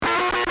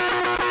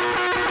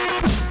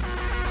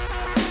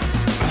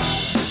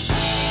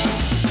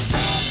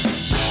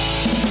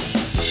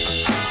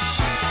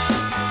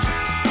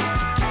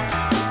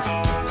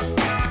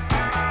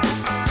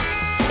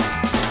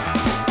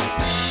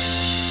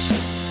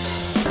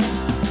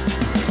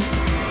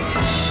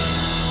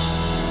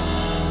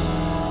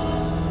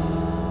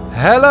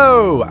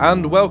Hello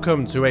and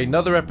welcome to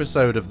another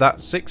episode of That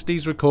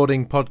 60s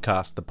Recording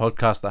Podcast, the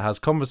podcast that has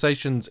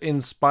conversations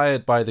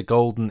inspired by the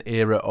golden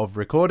era of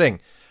recording.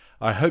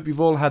 I hope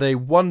you've all had a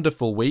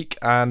wonderful week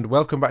and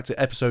welcome back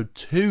to episode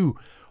 2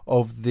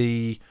 of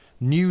the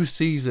new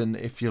season,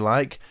 if you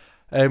like.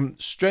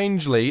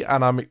 Strangely,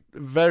 and I'm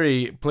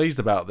very pleased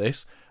about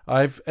this,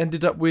 we've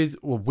ended up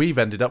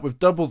with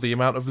double the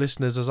amount of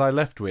listeners as I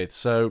left with,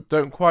 so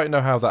don't quite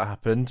know how that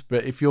happened,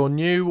 but if you're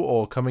new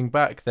or coming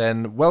back,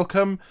 then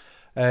welcome.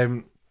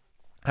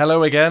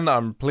 Hello again,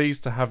 I'm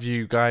pleased to have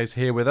you guys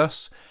here with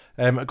us.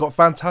 I've got a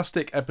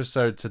fantastic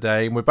episode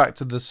today, and we're back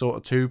to the sort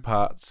of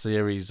two-part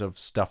series of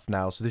stuff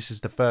now, so this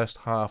is the first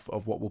half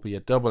of what will be a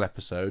double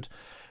episode.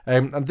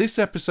 And this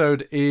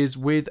episode is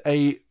with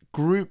a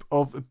group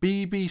of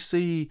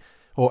BBC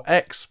or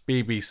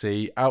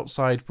ex-BBC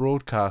outside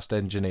broadcast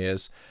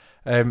engineers.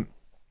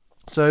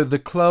 So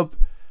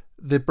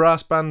the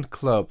brass band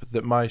club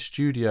that my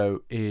studio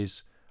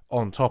is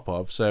on top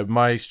of. So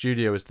my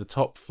studio is the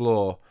top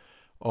floor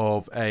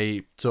of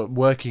a sort of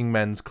working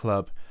men's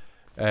club,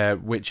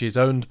 which is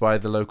owned by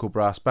the local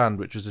brass band,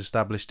 which was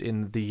established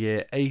in the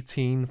year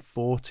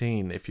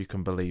 1814, if you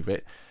can believe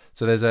it.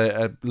 So there's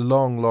a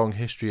long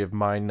history of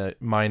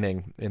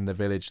mining in the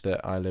village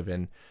that I live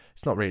in.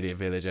 It's not really a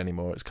village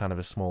anymore. It's kind of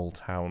a small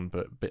town,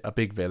 but a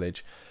big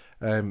village.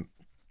 And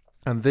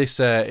this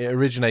it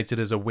originated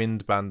as a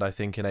wind band, I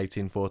think, in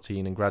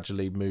 1814, and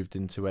gradually moved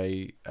into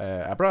a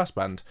brass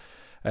band.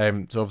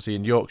 So obviously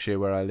in Yorkshire,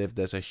 where I live,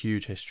 there's a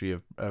huge history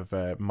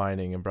of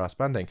mining and brass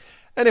banding.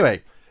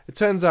 Anyway, it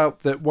turns out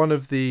that one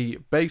of the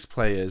bass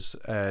players,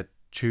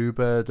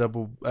 tuba,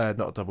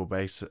 not double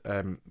bass,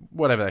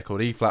 whatever they're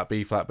called, E-flat,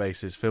 B-flat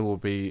basses. Phil will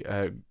be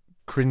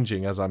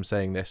cringing as I'm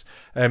saying this.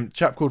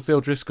 Chap called Phil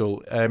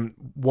Driscoll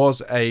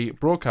was a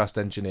broadcast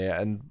engineer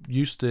and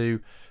used to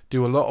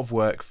do a lot of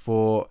work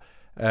for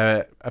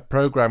a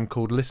program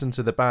called Listen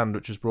to the Band,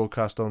 which was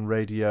broadcast on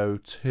Radio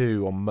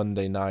 2 on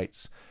Monday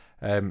nights.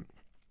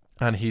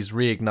 And he's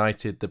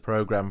reignited the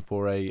program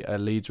for a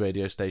Leeds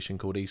radio station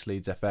called East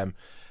Leeds FM.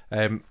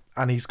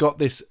 And he's got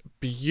this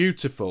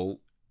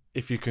beautiful,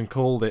 if you can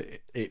call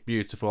it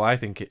beautiful, I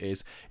think it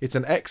is. It's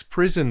an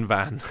ex-prison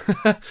van.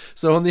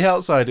 So on the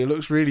outside, it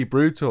looks really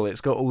brutal.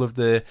 It's got all of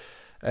the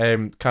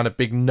kind of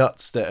big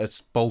nuts that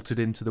are bolted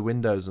into the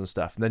windows and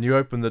stuff. And then you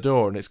open the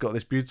door, and it's got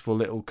this beautiful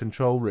little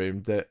control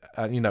room that,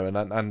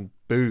 and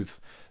booth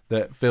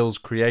that Phil's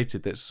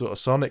created. That's sort of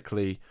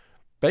sonically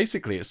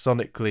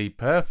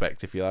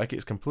perfect, if you like.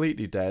 It's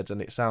completely dead,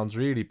 and it sounds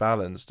really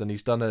balanced. And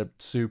he's done a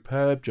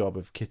superb job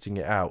of kitting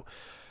it out.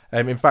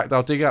 In fact,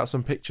 I'll dig out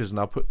some pictures and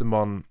I'll put them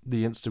on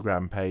the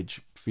Instagram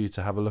page for you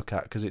to have a look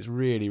at, because it's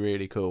really,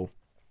 really cool.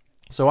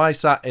 So I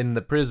sat in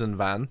the prison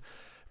van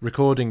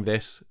recording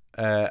this,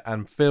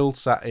 and Phil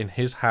sat in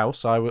his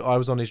house. I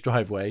was on his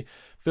driveway.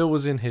 Phil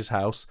was in his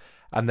house,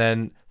 and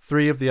then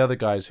 3 of the other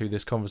guys who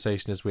this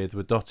conversation is with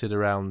were dotted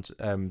around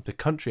the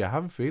country. I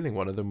have a feeling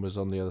one of them was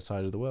on the other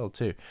side of the world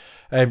too.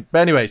 But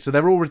anyway, so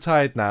they're all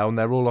retired now, and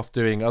they're all off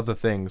doing other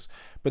things.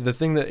 But the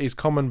thing that is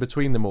common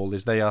between them all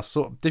is they are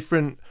sort of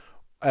different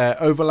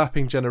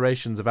overlapping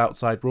generations of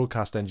outside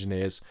broadcast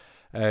engineers,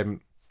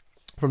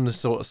 from the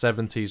sort of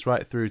 70s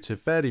right through to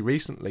fairly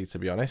recently, to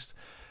be honest.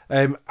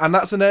 And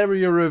that's an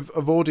area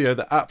of audio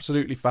that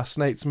absolutely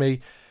fascinates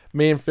me.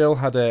 Me and Phil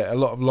had a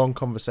lot of long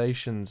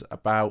conversations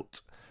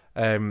about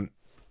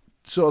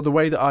sort of the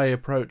way that I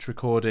approach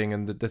recording,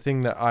 and the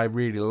thing that I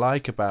really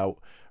like about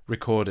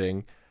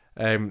recording,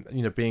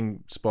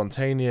 being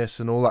spontaneous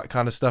and all that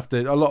kind of stuff.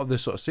 A lot of the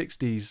sort of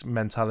 60s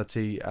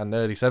mentality and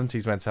early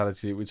 70s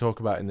mentality that we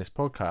talk about in this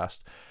podcast.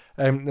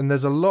 And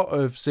there's a lot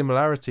of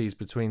similarities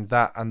between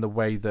that and the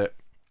way that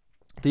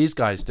these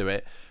guys do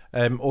it.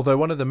 Although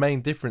one of the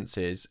main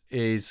differences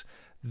is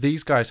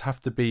these guys have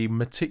to be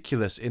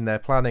meticulous in their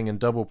planning and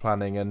double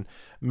planning and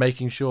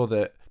making sure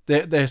that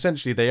they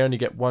essentially they only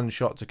get one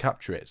shot to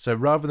capture it. So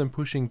rather than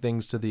pushing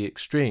things to the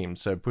extreme,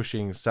 so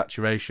pushing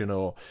saturation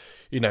or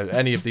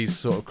any of these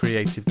sort of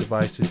creative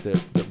devices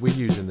that we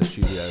use in the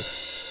studio,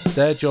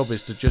 their job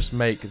is to just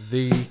make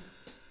the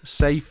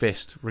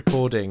safest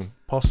recording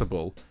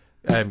possible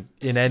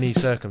in any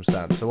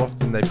circumstance. So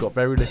often they've got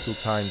very little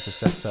time to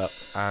set up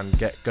and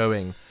get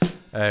going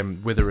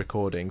with a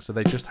recording, so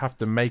they just have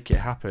to make it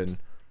happen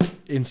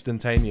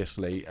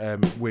instantaneously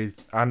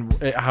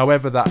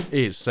however that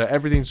is. So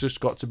everything's just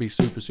got to be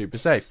super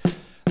safe,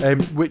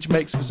 which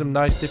makes for some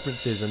nice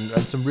differences and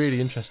some really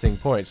interesting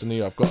points.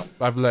 And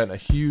I've learned a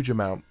huge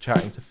amount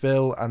chatting to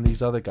Phil and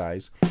these other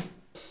guys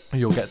who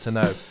you'll get to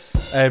know.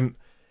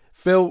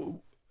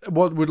 Phil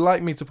would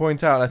like me to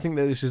point out, and I think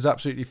that this is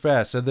absolutely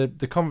fair, so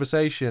the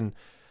conversation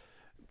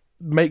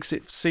makes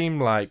it seem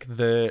like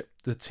the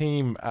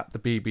team at the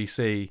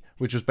BBC,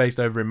 which was based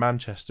over in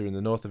Manchester in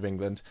the north of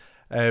England,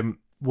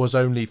 was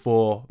only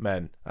 4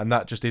 men, and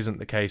that just isn't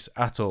the case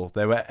at all.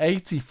 There were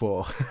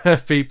 84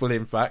 people,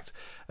 in fact,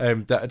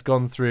 that had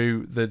gone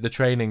through the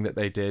training that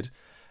they did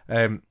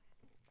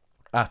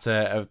at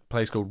a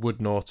place called Wood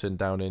Norton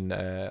down in,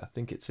 I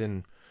think it's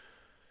in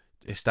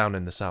it's down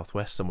in the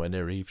southwest somewhere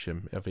near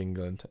Evesham of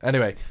England.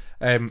 Anyway,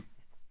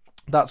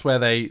 that's where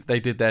they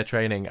did their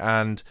training,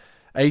 and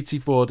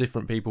 84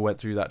 different people went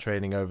through that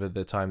training over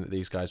the time that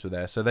these guys were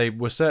there. So they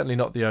were certainly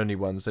not the only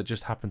ones. There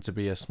just happened to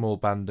be a small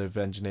band of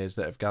engineers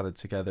that have gathered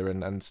together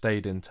and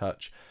stayed in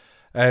touch.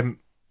 They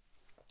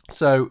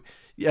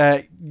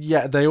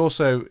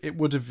also,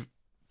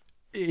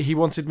 he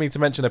wanted me to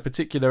mention a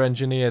particular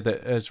engineer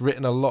that has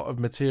written a lot of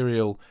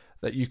material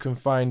that you can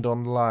find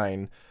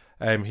online.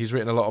 He's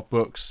written a lot of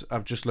books.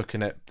 I'm just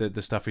looking at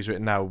the stuff he's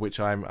written now, which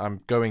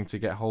I'm going to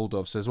get hold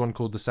of. So there's one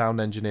called The Sound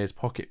Engineer's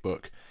Pocket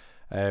Book,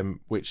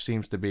 which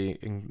seems to be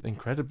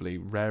incredibly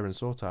rare and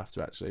sought after,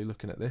 actually,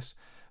 looking at this.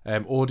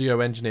 Audio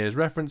Engineer's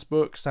Reference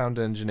Book, Sound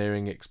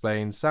Engineering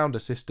Explained, Sound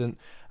Assistant,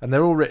 and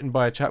they're all written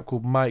by a chap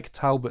called Mike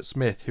Talbot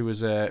Smith, who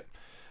was I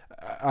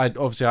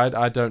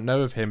don't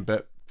know of him,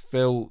 but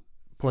Phil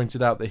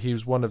pointed out that he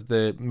was one of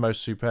the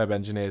most superb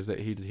engineers that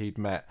he'd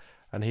met,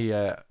 and he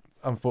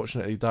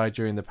unfortunately died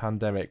during the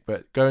pandemic.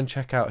 But go and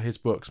check out his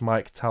books,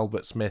 Mike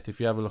Talbot Smith. If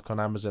you have a look on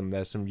Amazon,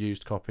 there's some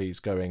used copies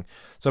going.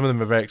 Some of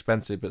them are very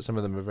expensive, but some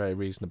of them are very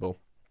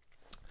reasonable.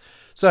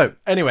 So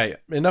anyway,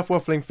 enough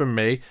waffling from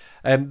me.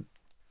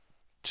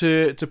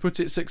 To put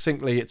it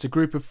succinctly, it's a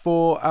group of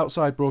 4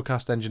 outside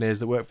broadcast engineers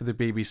that work for the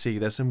BBC.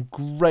 There's some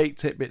great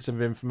tidbits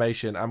of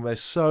information, and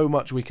there's so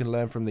much we can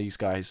learn from these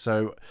guys.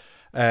 So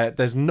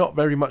there's not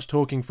very much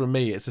talking from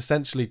me. It's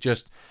essentially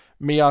just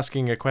me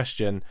asking a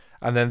question,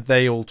 and then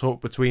they all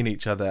talk between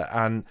each other.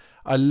 And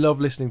I love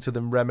listening to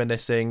them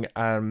reminiscing.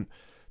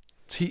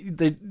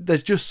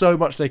 There's just so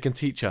much they can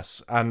teach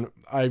us, and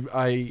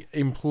I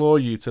implore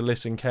you to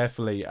listen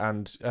carefully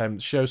and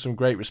show some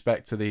great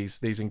respect to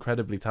these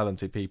incredibly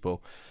talented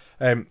people.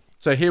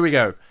 So here we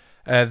go.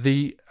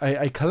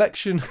 A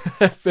collection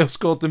feels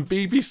called the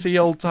BBC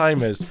Old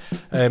Timers,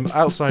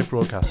 outside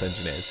broadcast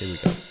engineers. Here we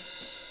go.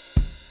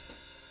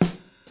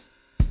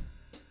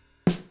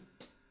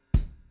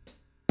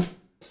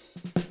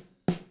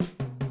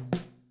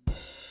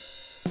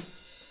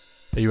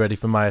 Are you ready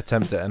for my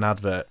attempt at an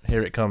advert?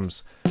 Here it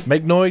comes.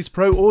 Make Noise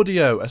Pro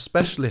Audio are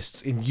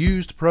specialists in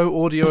used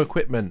pro audio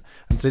equipment,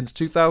 and since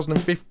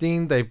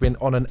 2015 they've been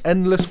on an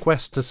endless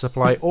quest to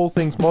supply all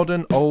things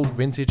modern, old,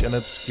 vintage and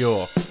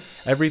obscure.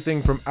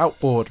 Everything from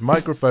outboard,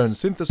 microphones,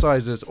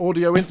 synthesizers,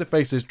 audio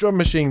interfaces, drum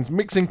machines,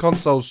 mixing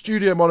consoles,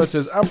 studio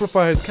monitors,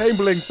 amplifiers,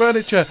 cabling,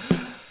 furniture,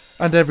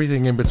 and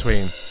everything in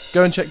between.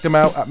 Go and check them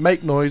out at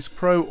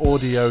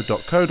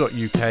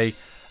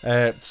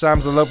makenoiseproaudio.co.uk.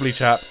 Sam's a lovely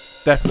chap.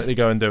 Definitely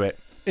go and do it.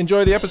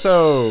 Enjoy the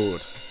episode!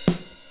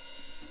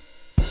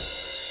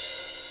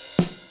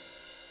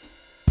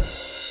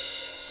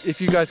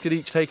 If you guys could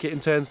each take it in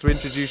turns to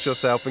introduce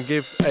yourself and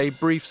give a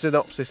brief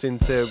synopsis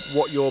into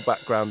what your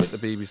background at the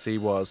BBC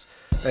was.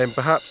 And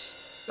perhaps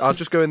I'll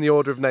just go in the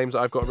order of names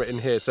that I've got written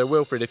here. So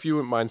Wilfred, if you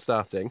wouldn't mind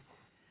starting.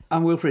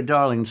 I'm Wilfred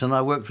Darlington.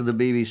 I worked for the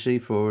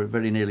BBC for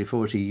very nearly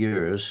 40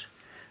 years.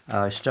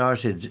 I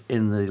started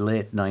in the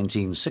late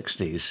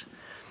 1960s.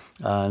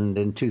 And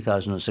in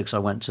 2006, I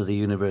went to the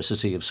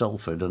University of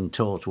Salford and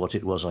taught what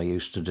it was I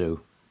used to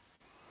do.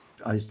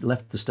 I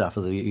left the staff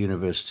of the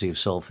University of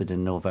Salford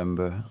in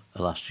November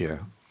last year.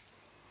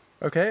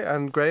 Okay,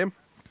 and Graham?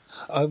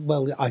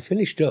 I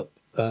finished up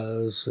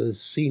as a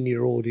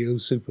senior audio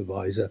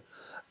supervisor.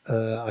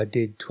 I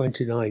did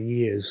 29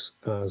 years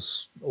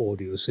as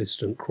audio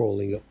assistant,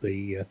 crawling up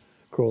the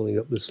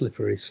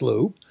slippery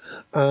slope,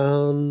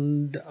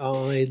 and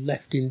I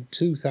left in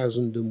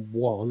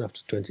 2001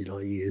 after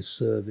 29 years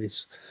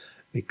service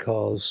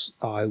because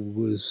I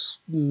was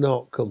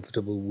not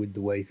comfortable with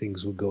the way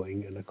things were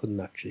going and I couldn't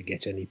actually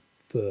get any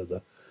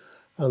further,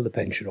 and the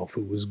pension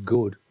offer was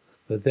good.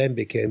 I then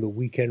became a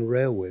weekend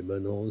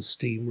railwayman on a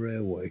steam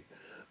railway.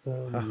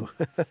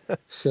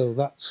 So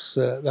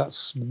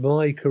that's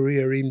my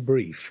career in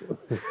brief.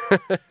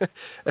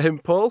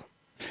 Paul?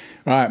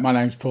 Right, my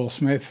name's Paul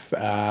Smith.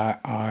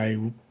 I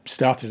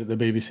started at the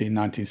BBC in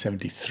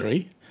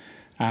 1973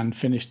 and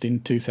finished in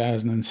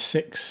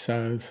 2006,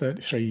 so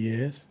 33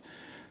 years.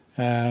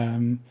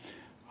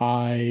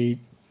 I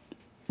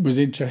was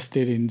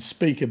interested in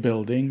speaker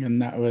building,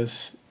 and that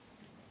was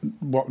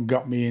what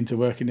got me into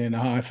working in a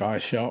hi-fi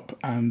shop,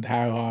 and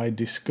how I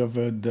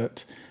discovered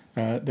that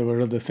there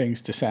were other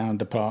things to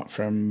sound apart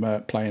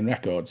from playing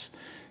records.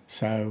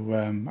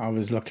 So I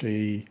was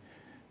lucky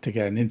to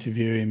get an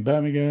interview in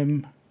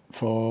Birmingham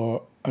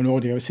for an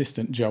audio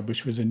assistant job,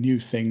 which was a new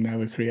thing they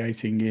were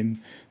creating in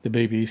the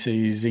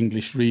BBC's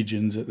English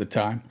regions at the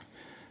time.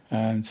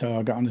 And so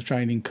I got on a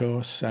training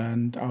course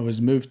and I was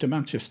moved to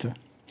Manchester,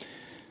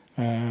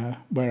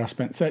 where I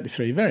spent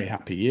 33 very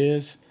happy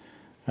years,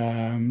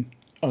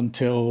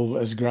 until,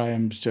 as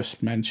Graham's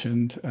just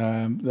mentioned,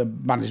 the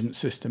management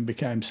system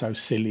became so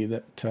silly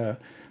that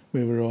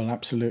we were all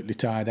absolutely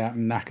tired out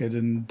and knackered,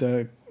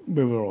 and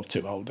we were all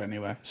too old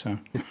anyway. So,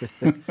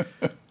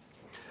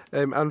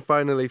 and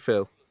finally,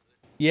 Phil.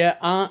 Yeah,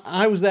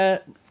 I was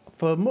there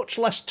for much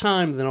less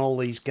time than all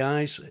these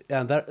guys.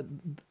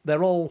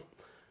 They're all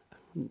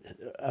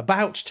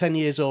about 10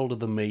 years older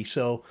than me.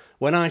 So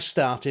when I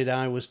started,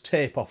 I was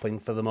tape offing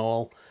for them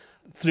all.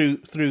 through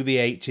the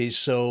 80s.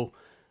 So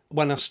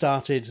when I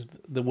started,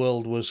 the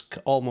world was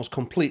almost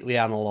completely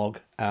analog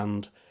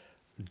and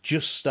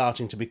just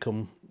starting to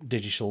become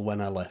digital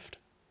when I left.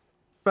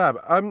 Fab.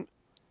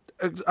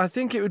 I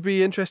think it would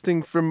be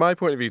interesting from my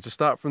point of view to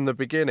start from the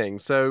beginning.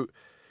 So,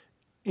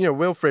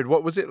 Wilfred,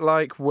 what was it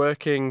like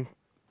working,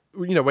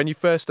 when you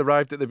first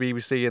arrived at the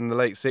BBC in the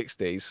late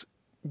 60s?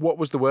 What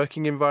was the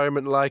working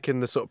environment like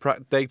and the sort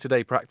of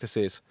day-to-day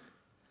practices?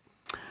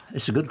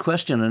 It's a good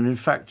question, and in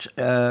fact,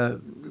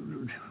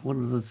 one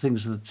of the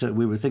things that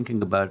we were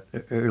thinking about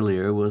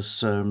earlier was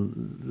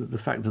the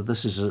fact that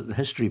this is a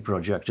history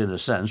project in a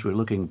sense. We're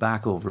looking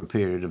back over a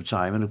period of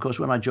time, and of course,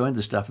 when I joined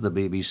the staff of the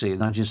BBC in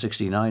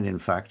 1969, in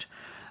fact,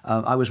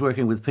 I was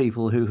working with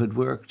people who had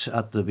worked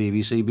at the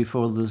BBC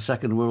before the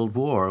Second World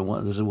War.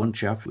 And there's one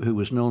chap who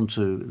was known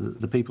to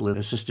the people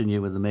assisting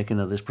you with the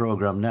making of this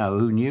programme now,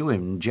 who knew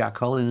him, Jack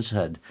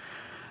Hollinshead.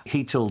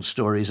 He told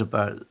stories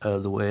about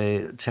the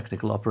way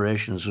technical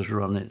operations was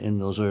run in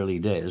those early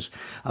days.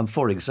 And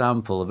for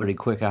example, a very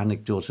quick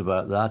anecdote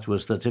about that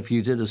was that if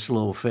you did a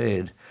slow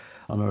fade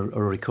on a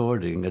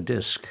recording, a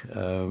disc,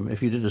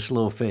 if you did a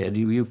slow fade,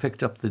 you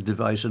picked up the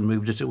device and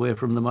moved it away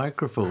from the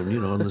microphone,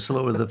 and the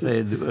slower the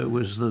fade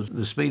was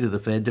the speed of the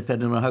fade,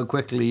 depending on how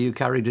quickly you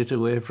carried it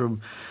away from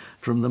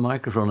the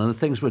microphone. And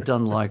things were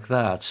done like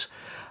that.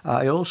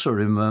 I also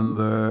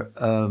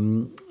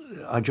remember...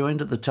 I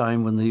joined at the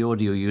time when the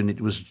audio unit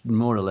was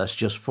more or less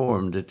just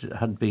formed. It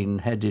had been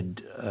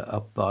headed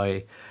up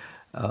by,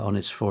 on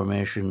its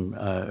formation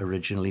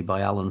originally,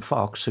 by Alan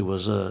Fox, who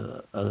was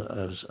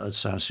a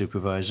sound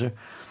supervisor.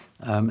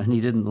 And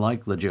he didn't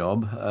like the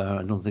job.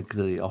 I don't think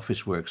the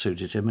office work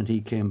suited him, and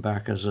he came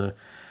back as a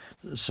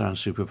sound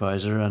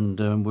supervisor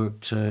and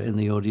worked in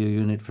the audio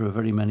unit for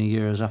very many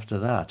years after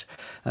that.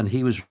 And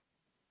he was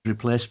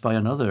replaced by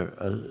another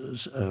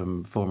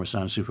former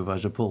sound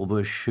supervisor, Paul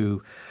Bush,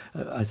 who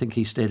I think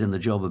he stayed in the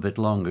job a bit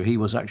longer. He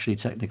was actually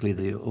technically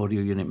the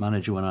audio unit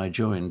manager when I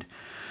joined.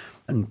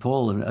 And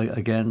Paul,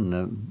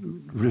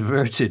 again,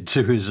 reverted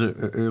to his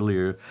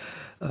earlier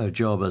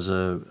job as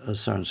a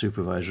sound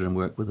supervisor and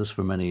worked with us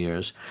for many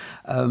years.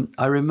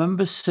 I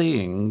remember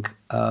seeing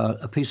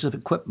a piece of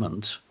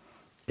equipment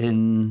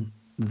in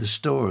the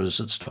stores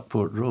at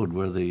Stockport Road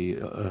where the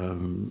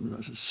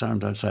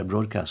sound outside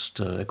broadcast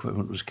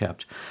equipment was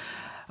kept,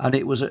 and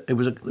there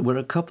were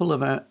a couple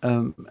of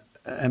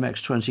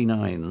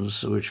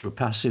MX-29s which were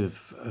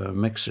passive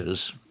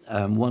mixers.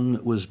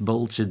 One was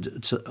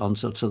bolted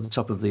onto the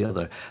top of the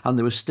other, and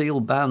there were steel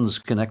bands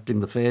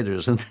connecting the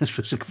faders, and this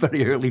was a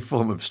very early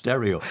form of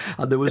stereo.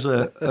 And there was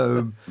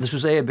this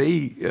was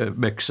A/B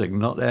mixing,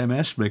 not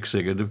MS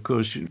mixing, and of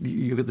course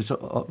you get this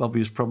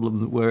obvious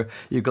problem where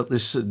you got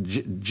this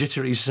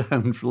jittery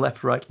sound,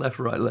 left, right, left,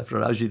 right, left,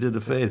 right, as you did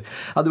a fade.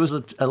 And there was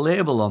a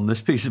label on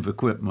this piece of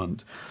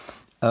equipment.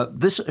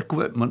 This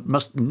equipment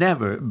must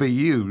never be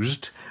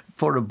used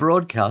for a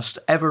broadcast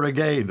ever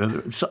again.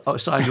 And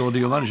signed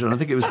audio manager, and I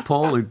think it was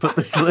Paul who put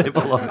this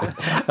label on it.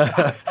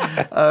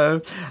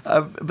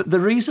 But the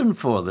reason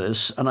for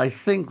this, and I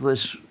think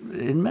this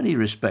in many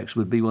respects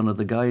would be one of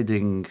the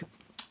guiding...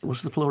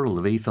 What's the plural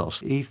of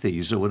ethos?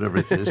 Ethes, or whatever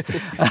it is.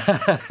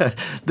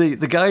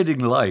 The guiding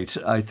light,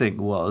 I think,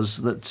 was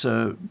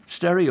that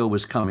stereo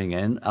was coming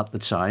in at the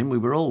time. We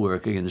were all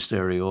working in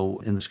stereo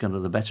in this kind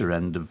of the better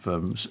end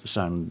of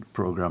sound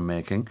program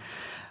making.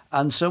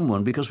 And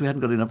someone, because we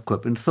hadn't got enough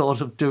equipment, thought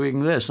of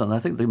doing this. And I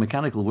think the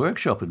mechanical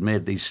workshop had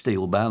made these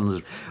steel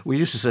bands. We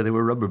used to say they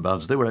were rubber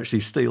bands. They were actually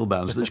steel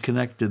bands that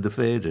connected the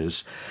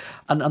faders.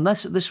 And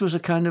this was a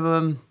kind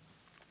of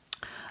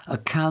a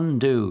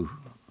can-do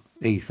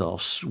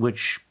ethos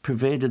which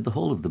pervaded the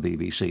whole of the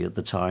BBC at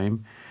the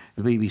time.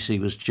 The BBC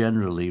was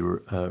generally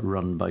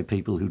run by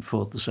people who'd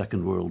fought the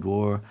Second World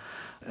War,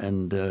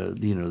 and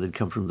they'd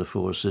come from the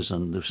forces,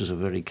 and this was a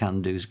very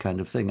can-do kind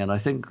of thing. And I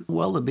think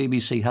while the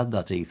BBC had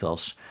that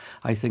ethos,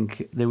 I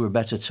think there were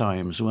better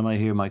times. When I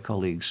hear my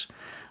colleagues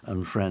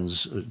and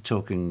friends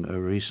talking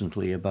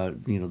recently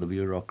about the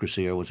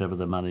bureaucracy or whatever,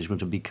 the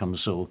management, have become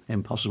so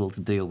impossible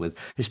to deal with,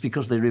 it's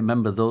because they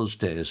remember those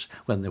days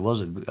when there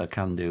was a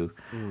can-do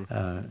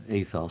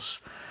ethos.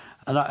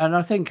 And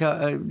I think,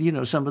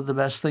 some of the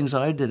best things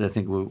I did, I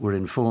think, were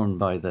informed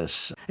by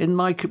this. In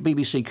my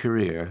BBC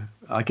career,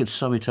 I could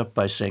sum it up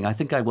by saying I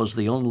think I was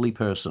the only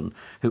person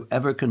who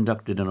ever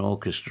conducted an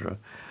orchestra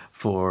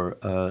for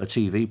a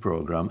TV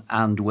programme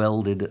and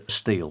welded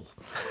steel.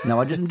 Now,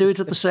 I didn't do it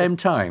at the same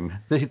time.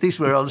 These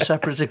were on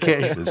separate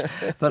occasions.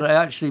 But I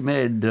actually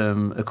made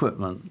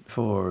equipment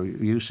for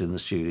use in the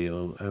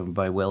studio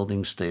by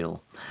welding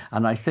steel.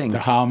 And I think... The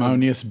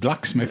harmonious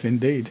blacksmith,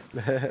 indeed.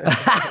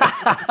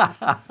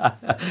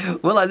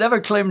 Well, I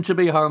never claimed to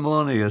be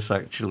harmonious,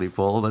 actually,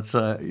 Paul, but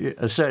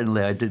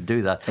certainly I did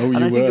do that. Oh,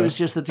 and I think were. it was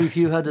just that if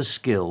you had a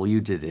skill,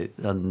 you did it.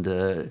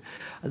 And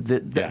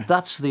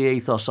that's the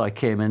ethos I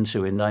came into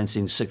in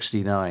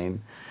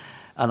 1969.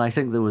 And I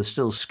think there were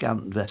still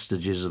scant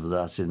vestiges of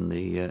that in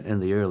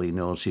the early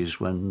noughties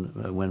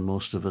when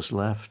most of us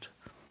left.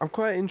 I'm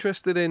quite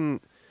interested in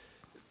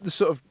the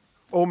sort of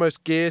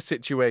almost gear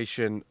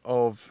situation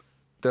of,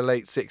 the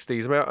late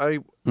 60s. I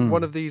mean,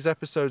 one of these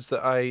episodes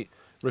that I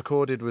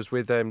recorded was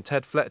with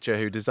Ted Fletcher,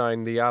 who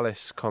designed the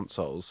Alice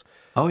consoles.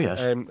 Oh, yes.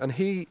 And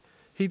he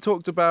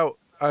talked about,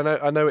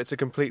 I know it's a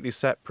completely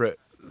separate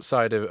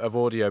side of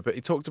audio, but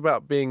he talked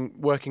about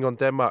working on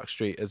Denmark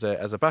Street as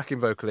a backing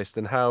vocalist,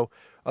 and how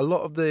a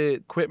lot of the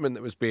equipment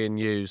that was being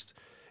used,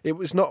 it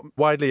was not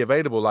widely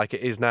available like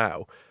it is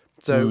now.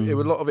 So a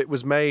lot of it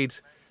was made,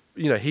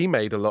 he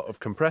made a lot of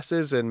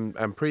compressors and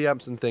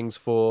preamps and things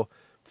for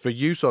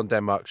use on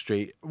Denmark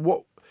Street.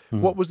 What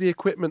was the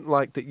equipment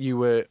like that you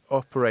were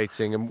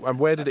operating, and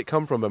where did it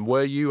come from? And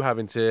were you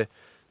having to,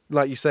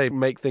 like you say,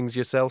 make things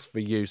yourselves for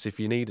use if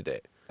you needed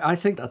it? I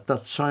think at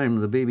that time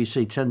the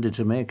BBC tended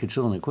to make its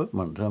own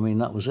equipment. I mean,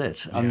 that was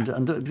it. And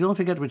don't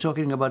forget, we're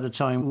talking about a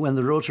time when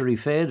the rotary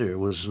fader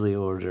was the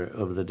order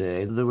of the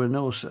day. There were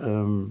no,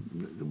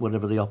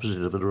 whatever the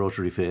opposite of a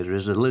rotary fader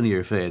is, a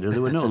linear fader. There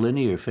were no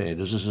linear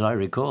faders, as I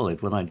recall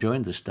it, when I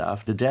joined the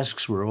staff. The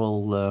desks were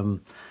all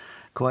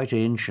quite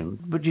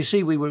ancient. But you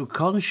see, we were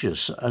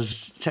conscious,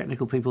 as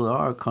technical people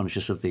are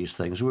conscious of these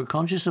things. We were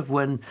conscious of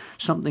when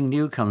something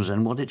new comes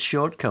in, what its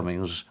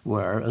shortcomings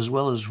were, as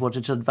well as what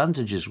its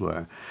advantages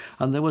were.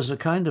 And there was a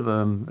kind of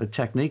a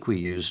technique we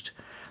used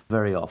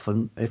very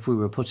often. If we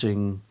were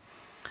putting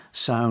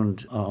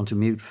sound onto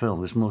mute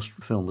film, as most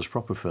film was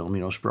proper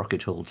film,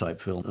 sprocket hole type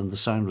film, and the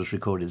sound was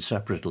recorded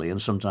separately,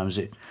 and sometimes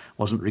it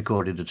wasn't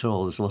recorded at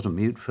all. There's a lot of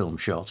mute film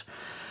shot.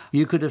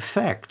 You could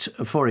affect,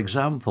 for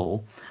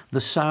example, the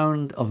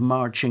sound of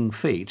marching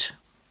feet.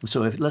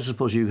 So let's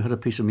suppose you had a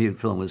piece of mute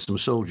film with some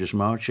soldiers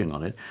marching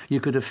on it. You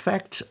could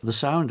affect the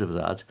sound of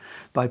that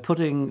by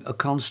putting a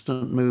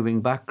constant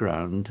moving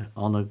background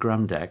on a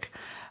gram deck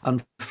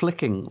and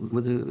flicking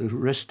with a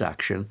wrist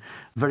action,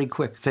 very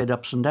quick fade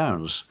ups and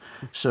downs.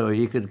 So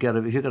you could get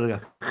if you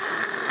got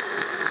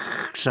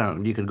a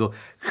sound, you could go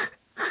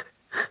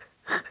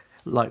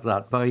like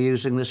that by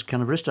using this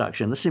kind of wrist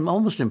action. This seemed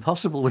almost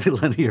impossible with a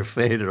linear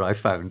fader, I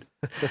found.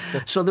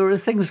 So there were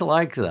things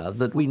like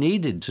that we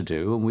needed to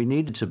do, and we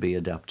needed to be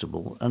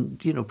adaptable.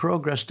 And,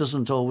 progress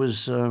doesn't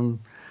always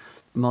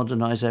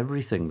modernize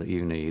everything that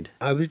you need.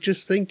 I was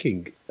just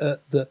thinking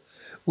that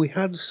we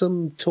had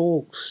some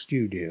talk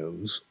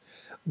studios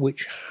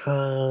which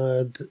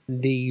had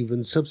Neve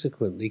and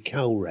subsequently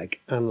Calrec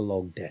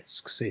analog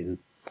desks in.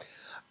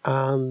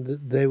 And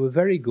they were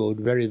very good,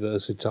 very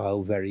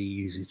versatile, very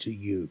easy to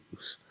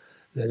use.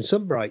 Then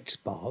some bright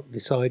spark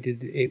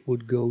decided it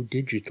would go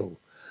digital,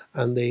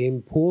 and they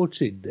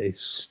imported this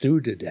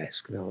Studer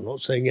desk. Now, I'm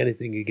not saying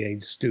anything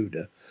against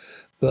Studer,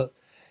 but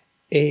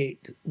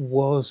it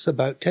was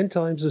about 10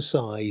 times the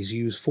size,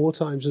 used 4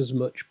 times as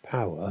much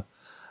power,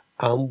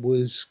 and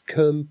was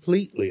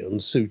completely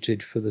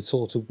unsuited for the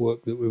sort of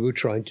work that we were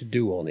trying to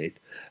do on it.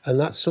 And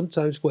that's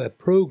sometimes where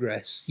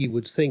progress, you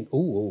would think,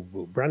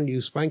 brand new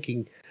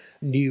spanking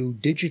new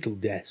digital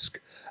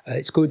desk,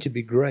 it's going to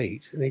be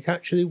great. And it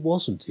actually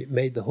wasn't. It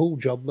made the whole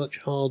job much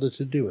harder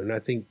to do. And I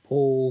think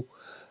Paul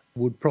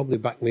would probably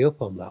back me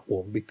up on that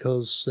one,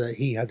 because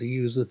he had to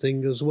use the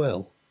thing as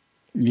well.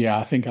 Yeah,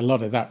 I think a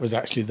lot of that was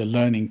actually the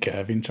learning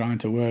curve in trying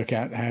to work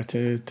out how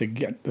to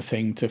get the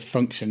thing to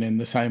function in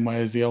the same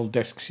way as the old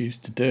desks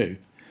used to do.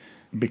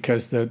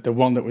 Because the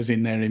one that was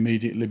in there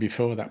immediately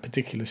before that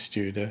particular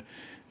Studer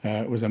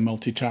was a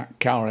multi-track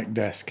Calrec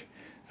desk,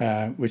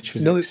 which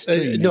was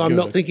extremely good. I'm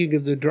not thinking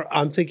of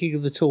I'm thinking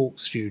of the Talk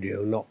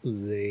Studio, not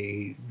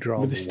the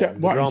Drama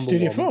one. What,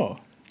 Studio 4?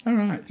 All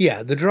right.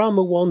 Yeah, the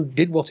Drama one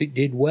did what it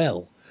did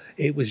well.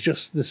 It was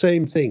just the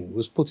same thing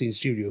was put in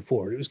Studio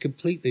 4, and it was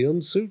completely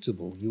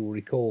unsuitable. You'll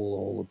recall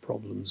all the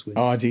problems with it.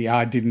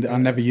 I didn't. I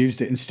never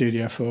used it in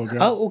Studio 4.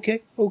 Grant. Oh,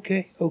 okay.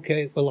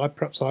 Well,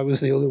 perhaps I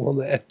was the only one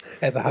that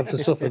ever had to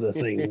suffer the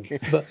thing.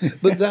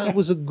 But that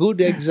was a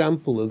good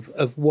example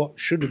of what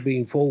should have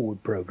been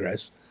forward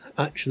progress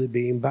actually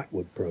being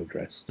backward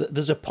progress.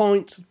 There's a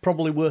point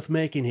probably worth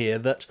making here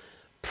that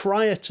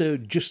prior to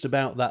just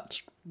about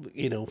that,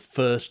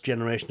 first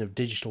generation of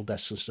digital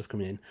desks and stuff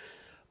coming in,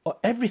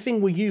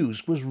 everything we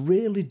used was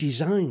really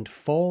designed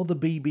for the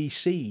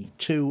BBC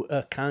to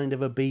a kind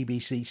of a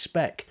BBC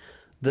spec.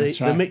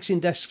 The mixing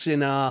desks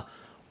in our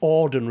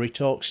ordinary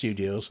talk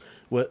studios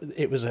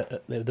they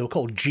were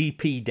called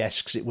GP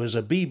desks. It was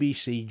a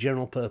BBC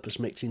general purpose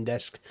mixing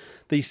desk.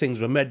 These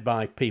things were made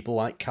by people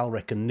like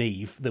Calrec and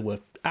Neve. They were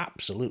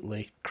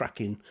absolutely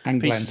cracking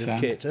pieces of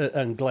kit,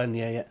 and Glenn,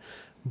 yeah.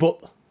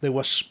 But they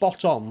were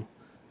spot on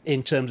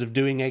in terms of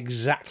doing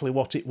exactly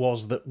what it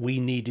was that we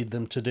needed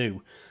them to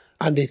do.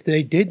 And if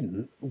they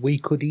didn't, we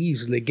could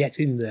easily get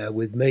in there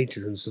with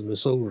maintenance and a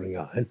soldering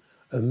iron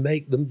and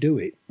make them do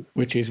it.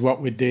 Which is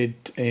what we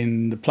did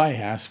in the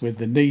Playhouse with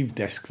the Neve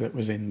desk that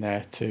was in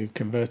there to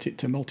convert it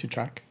to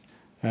multitrack.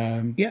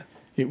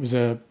 It was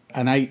an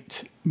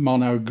 8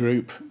 mono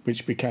group,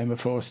 which became a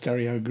 4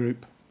 stereo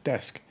group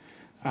desk.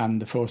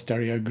 And the 4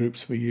 stereo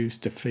groups were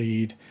used to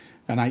feed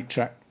an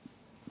 8-track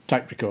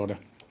tape recorder.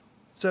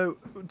 So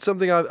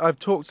something I've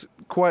talked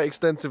quite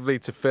extensively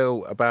to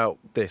Phil about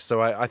this,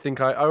 so I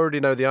think I already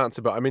know the answer,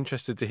 but I'm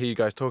interested to hear you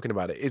guys talking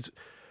about it.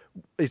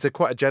 It's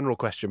quite a general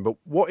question, but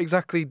what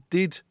exactly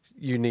did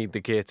you need the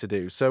gear to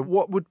do. So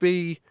what would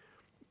be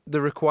the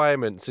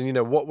requirements, and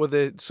what were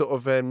the sort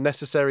of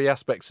necessary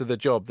aspects of the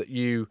job that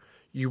you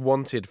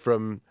wanted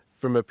from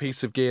a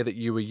piece of gear that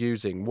you were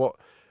using? What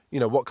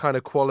kind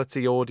of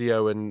quality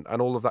audio and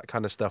all of that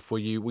kind of stuff were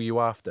you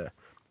after?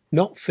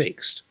 Not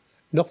fixed.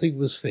 Nothing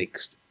was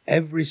fixed.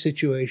 Every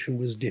situation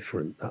was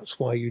different. That's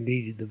why you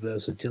needed the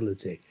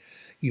versatility.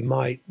 You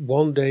might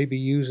one day be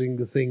using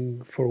the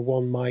thing for a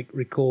one mic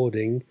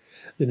recording.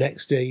 The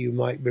next day you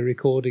might be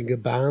recording a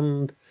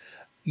band.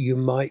 You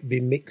might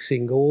be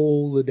mixing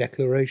all the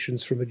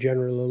declarations from a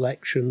general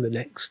election the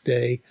next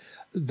day.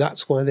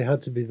 That's why they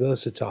had to be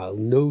versatile.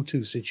 No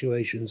two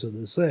situations are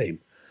the same.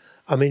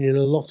 I mean, in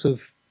a lot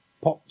of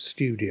pop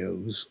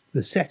studios,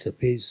 the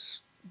setup is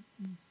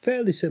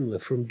fairly similar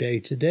from day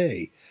to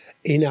day.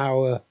 In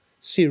our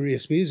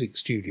serious music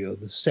studio,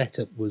 the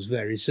setup was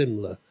very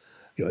similar.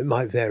 It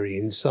might vary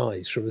in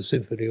size from a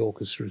symphony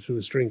orchestra to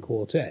a string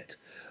quartet,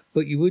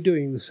 but you were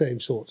doing the same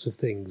sorts of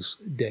things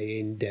day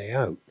in, day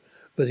out.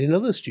 But in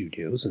other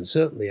studios, and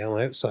certainly on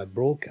outside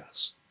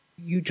broadcasts,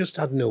 you just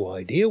had no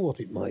idea what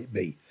it might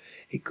be.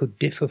 It could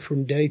differ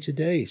from day to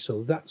day.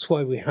 So that's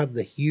why we had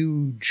the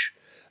huge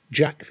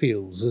jack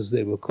fields, as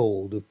they were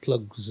called, of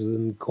plugs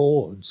and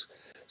cords,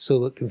 so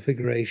that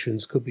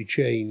configurations could be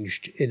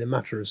changed in a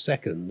matter of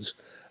seconds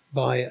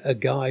by a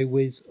guy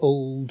with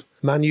old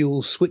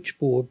manual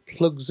switchboard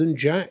plugs and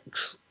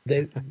jacks.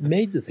 They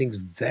made the things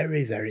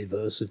very, very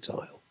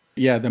versatile.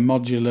 Yeah, the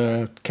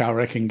modular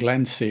Calrec and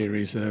Glenn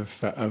series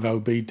of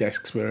OB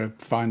desks were a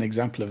fine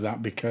example of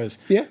that, because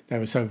they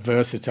were so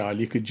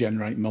versatile. You could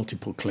generate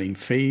multiple clean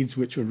feeds,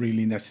 which were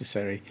really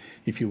necessary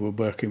if you were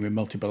working with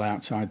multiple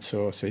outside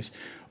sources,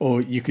 or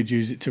you could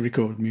use it to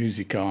record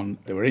music on.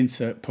 There were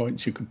insert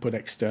points. You could put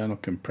external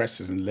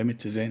compressors and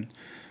limiters in,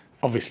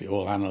 obviously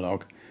all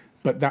analog.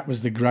 But that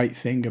was the great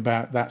thing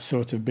about that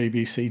sort of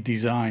BBC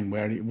design,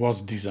 where it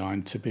was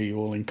designed to be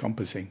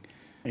all-encompassing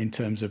in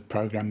terms of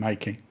program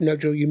making. Now,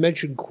 Joe, you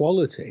mentioned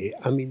quality.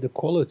 I mean, the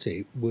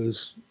quality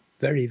was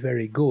very,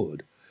 very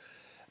good.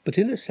 But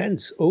in a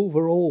sense,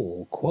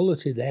 overall,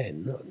 quality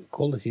then, and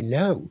quality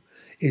now,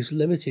 is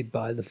limited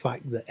by the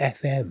fact that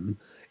FM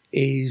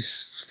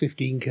is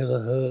 15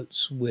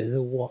 kilohertz with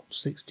a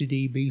 60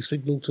 dB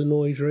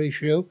signal-to-noise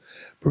ratio.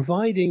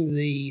 Providing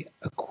the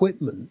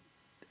equipment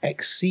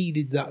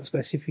exceeded that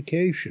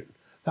specification,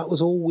 that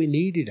was all we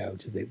needed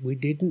out of it. We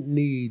didn't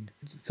need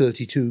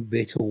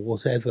 32-bit or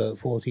whatever,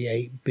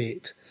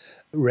 48-bit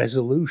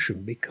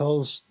resolution,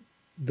 because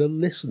the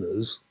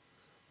listeners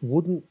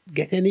wouldn't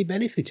get any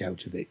benefit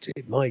out of it.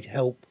 It might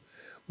help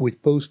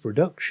with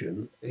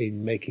post-production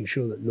in making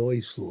sure that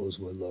noise floors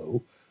were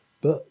low,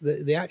 but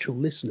the actual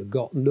listener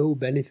got no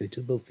benefit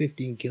above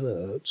 15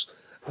 kilohertz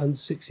and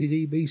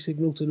 60 dB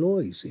signal to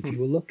noise, if you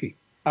were lucky.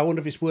 I wonder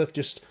if it's worth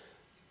just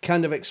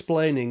kind of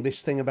explaining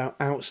this thing about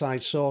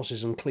outside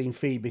sources and clean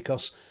feed,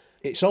 because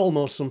it's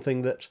almost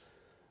something that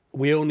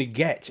we only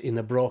get in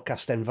a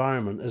broadcast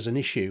environment as an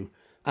issue.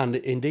 And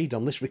indeed,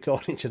 on this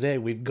recording today,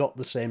 we've got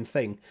the same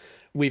thing.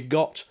 We've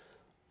got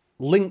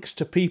links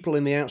to people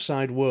in the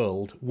outside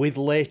world with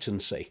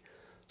latency.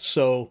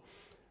 So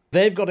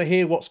they've got to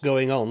hear what's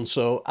going on.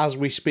 So as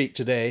we speak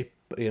today,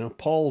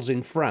 Paul's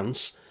in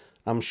France.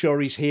 I'm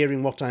sure he's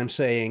hearing what I'm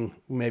saying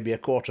maybe a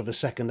quarter of a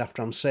second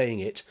after I'm saying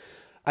it.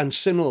 And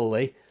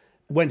similarly,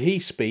 when he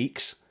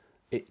speaks,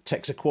 it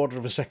takes a quarter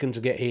of a second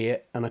to get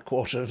here and a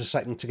quarter of a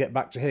second to get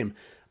back to him.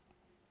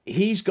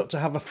 He's got to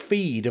have a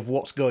feed of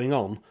what's going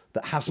on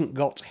that hasn't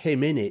got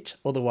him in it.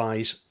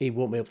 Otherwise, he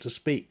won't be able to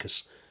speak,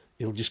 because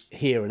he'll just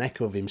hear an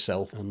echo of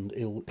himself and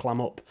he'll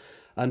clam up.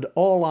 And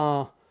all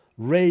our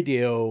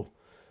radio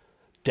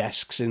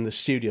desks in the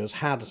studios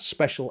had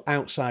special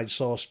outside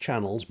source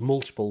channels,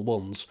 multiple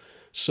ones,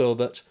 so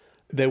that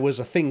there was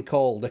a thing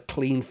called a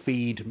clean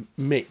feed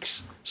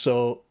mix.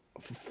 So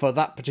for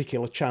that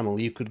particular channel,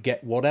 you could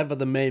get whatever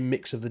the main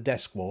mix of the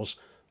desk was,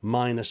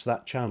 minus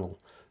that channel.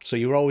 So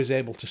you were always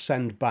able to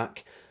send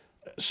back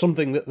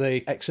something that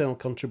the external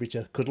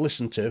contributor could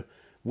listen to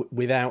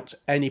without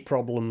any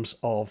problems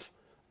of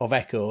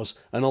echoes,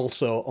 and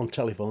also on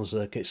telephone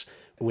circuits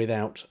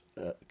without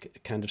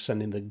kind of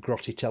sending the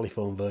grotty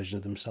telephone version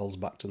of themselves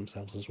back to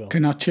themselves as well.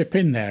 Can I chip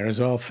in there as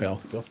well,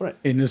 Phil? Go for it.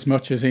 In as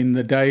much as in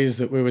the days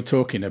that we were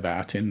talking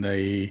about, in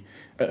the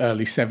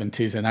early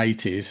 70s and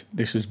 80s,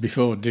 this was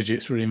before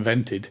digits were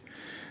invented,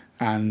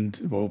 and,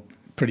 well,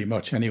 pretty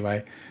much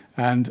anyway,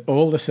 and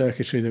all the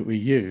circuitry that we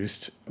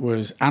used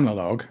was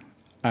analog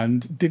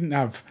and didn't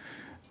have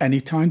any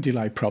time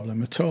delay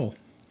problem at all.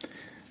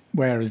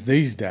 Whereas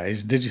these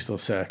days, digital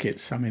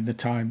circuits, I mean, the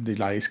time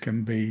delays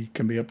can be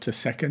up to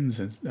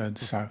seconds, and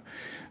so,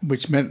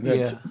 which meant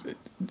that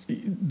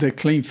the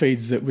clean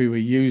feeds that we were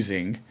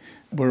using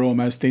were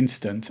almost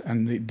instant,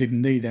 and it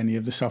didn't need any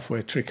of the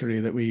software trickery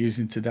that we're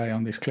using today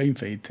on this clean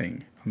feed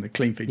thing, on the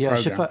clean feed program.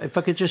 Yes, if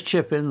I could just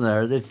chip in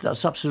there,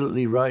 that's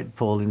absolutely right,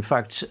 Paul. In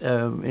fact,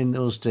 in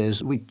those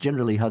days, we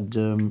generally had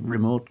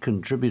remote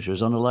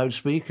contributors on a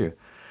loudspeaker.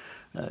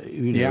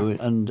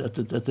 And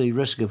at the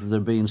risk of there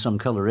being some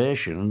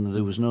coloration,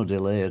 there was no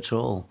delay at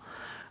all.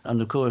 And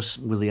of course,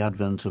 with the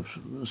advent of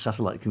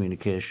satellite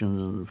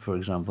communication, for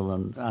example,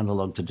 and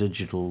analog to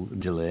digital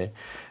delay,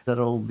 that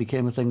all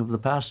became a thing of the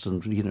past.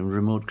 And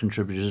remote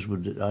contributors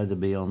would either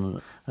be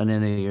on an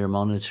in-ear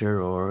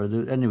monitor or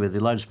anyway, the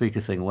loudspeaker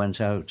thing went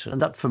out,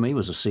 and that for me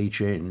was a sea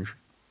change.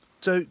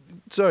 So,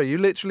 sorry, you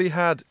literally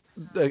had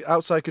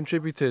outside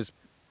contributors.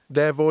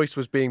 Their voice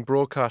was being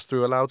broadcast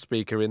through a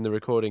loudspeaker in the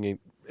recording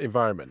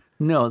environment.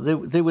 No,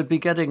 they would be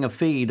getting a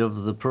feed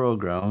of the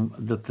program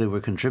that they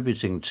were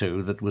contributing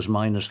to that was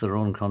minus their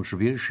own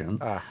contribution.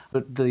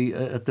 But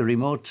at the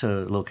remote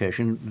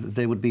location,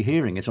 they would be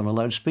hearing it on a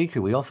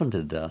loudspeaker. We often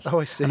did that. Oh,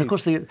 I see. And of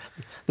course, there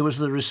was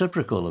the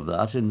reciprocal of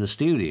that in the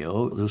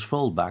studio. There was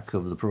fallback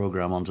of the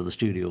program onto the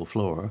studio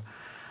floor,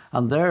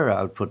 and their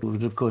output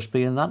would, of course,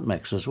 be in that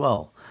mix as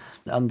well.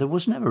 And there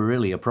was never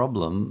really a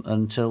problem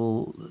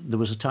until there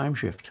was a time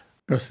shift.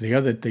 Of course, the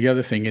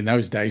other thing in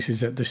those days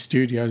is that the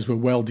studios were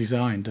well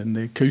designed and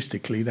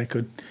acoustically they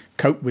could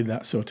cope with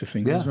that sort of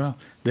thing as well.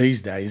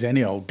 These days,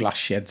 any old glass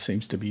shed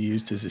seems to be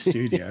used as a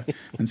studio,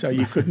 and so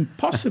you couldn't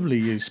possibly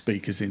use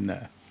speakers in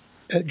there.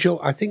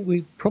 Joe, I think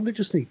we probably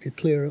just need to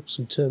clear up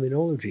some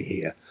terminology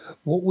here.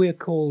 What we're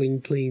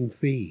calling clean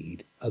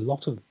feed, a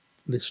lot of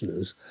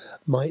listeners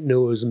might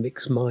know as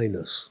mix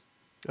minus.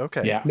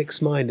 Okay. Yeah.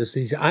 Mix minus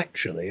is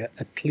actually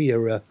a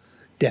clearer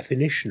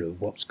definition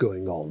of what's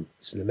going on.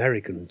 It's an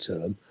American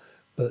term,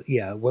 but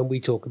yeah, when we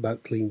talk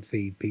about clean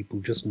feed, people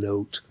just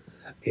note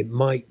it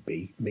might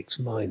be mix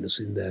minus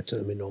in their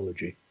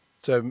terminology.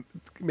 So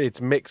it's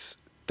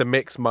the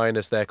mix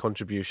minus their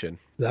contribution.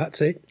 That's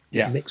it.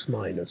 Yes. Mix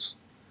minus.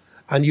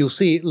 And you'll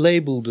see it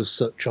labelled as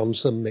such on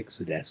some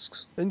mixer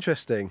desks.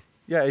 Interesting.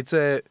 Yeah, it's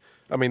I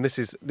mean, this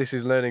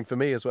is learning for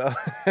me as well.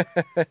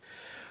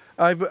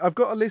 I've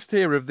got a list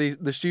here of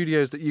the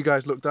studios that you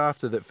guys looked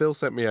after that Phil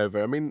sent me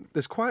over. I mean,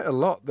 there's quite a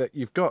lot that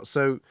you've got.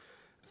 So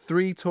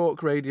 3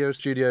 talk radio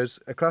studios,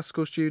 a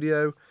classical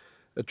studio,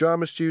 a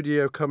drama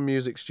studio, cum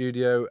music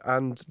studio,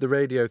 and the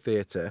radio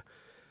theatre.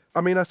 I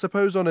mean, I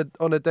suppose on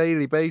a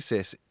daily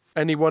basis,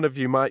 any one of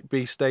you might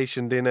be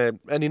stationed in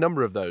any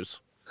number of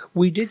those.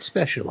 We did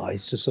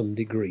specialise to some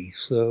degree.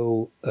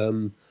 So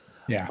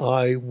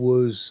I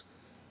was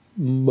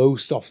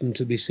most often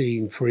to be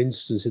seen, for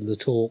instance, in the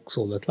talks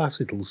or the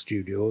classical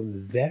studio, and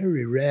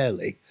very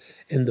rarely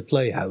in the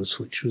playhouse,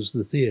 which was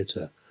the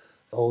theatre.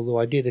 Although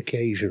I did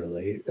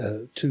occasionally,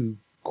 2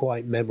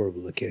 quite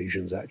memorable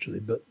occasions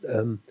actually, but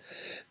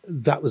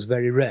that was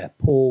very rare.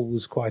 Paul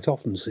was quite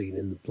often seen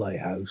in the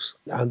playhouse,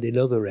 and in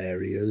other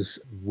areas.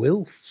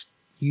 Wilf,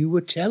 you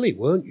were telly,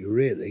 weren't you?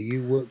 Really,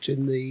 you worked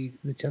in the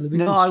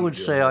television. No, studio. I would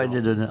say I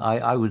did.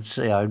 I would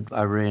say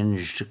I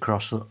ranged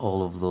across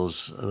all of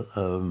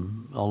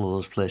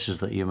those places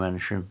that you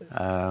mentioned.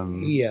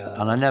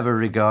 And I never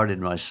regarded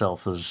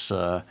myself as.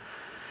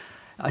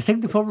 I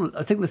think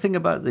the thing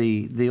about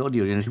the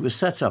audio unit, it was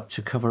set up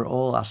to cover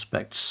all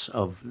aspects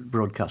of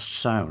broadcast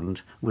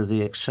sound, with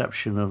the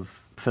exception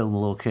of film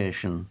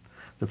location.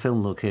 The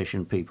film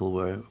location people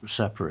were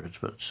separate,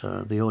 but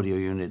the audio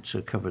unit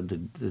covered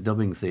the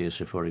dubbing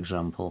theatre, for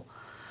example,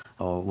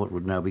 or what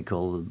would now be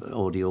called the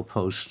audio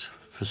post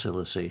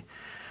facility.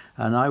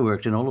 And I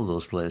worked in all of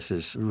those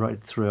places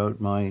right throughout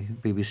my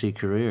BBC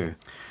career.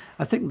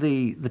 I think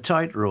the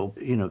tightrope,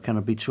 kind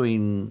of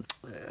between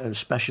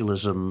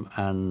specialism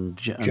and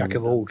jack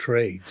of all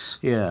trades.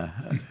 Yeah,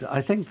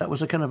 I think that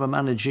was a kind of a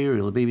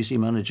BBC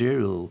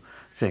managerial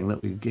thing,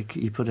 that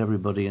you put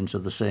everybody into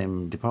the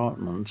same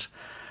department.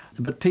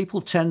 But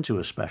people tend to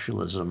a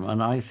specialism,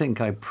 and I think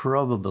I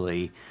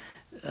probably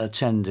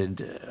tended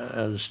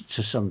to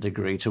some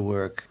degree to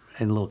work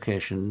in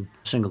location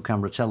single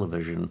camera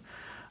television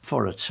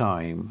for a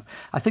time.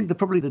 I think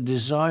probably the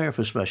desire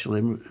for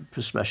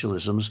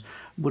specialisms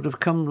would have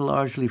come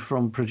largely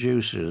from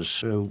producers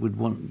who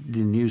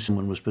knew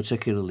someone was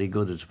particularly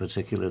good at a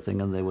particular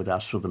thing, and they would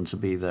ask for them to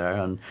be there.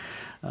 And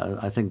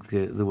I think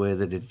the way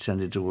that it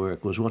tended to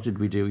work was, what did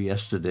we do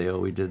yesterday? Or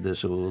we did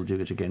this, or we'll do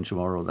it again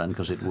tomorrow then,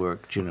 because it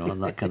worked,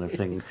 and that kind of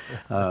thing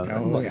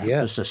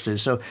persisted.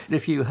 So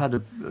if you had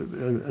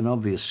an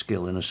obvious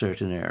skill in a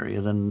certain area,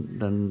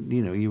 then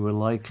you were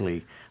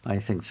likely, I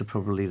think, to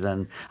probably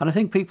then... And I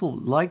think people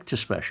like to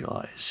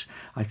specialise.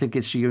 I think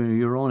it's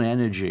your own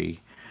energy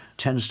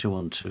tends to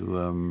want to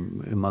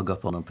mug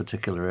up on a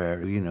particular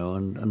area,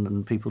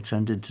 and people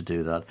tended to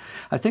do that.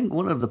 I think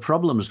one of the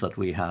problems that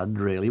we had,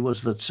 really,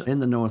 was that in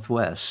the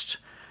Northwest,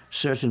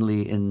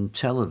 certainly in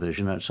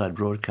television, outside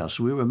broadcast,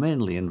 we were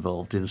mainly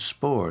involved in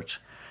sport.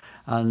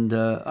 And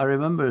I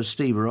remember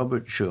Steve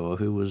Robertshaw,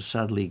 who was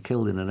sadly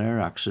killed in an air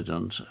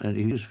accident, and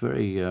he was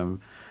he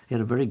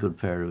had a very good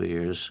pair of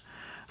ears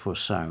for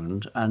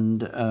sound,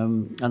 and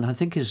I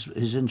think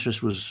his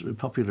interest was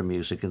popular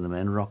music in the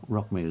main,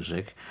 rock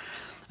music.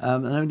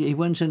 And he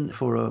went in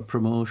for a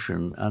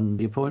promotion, and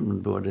the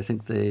appointment board, I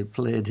think they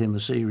played him a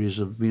series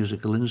of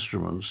musical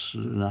instruments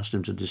and asked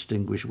him to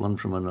distinguish one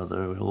from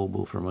another, a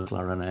oboe from a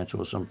clarinet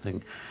or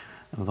something,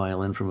 a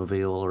violin from a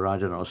viola, or I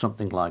don't know,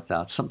 something like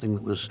that, something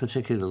that was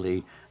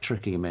particularly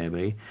tricky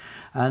maybe.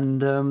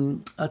 And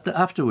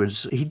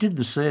afterwards, he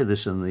didn't say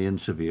this in the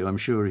interview, I'm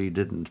sure he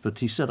didn't, but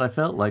he said, I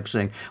felt like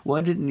saying,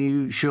 why didn't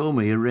you show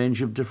me a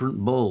range of different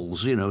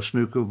balls,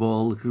 snooker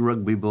ball,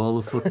 rugby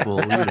ball,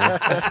 football,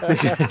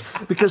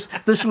 because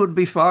this would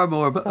be far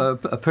more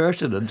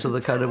pertinent to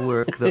the kind of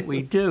work that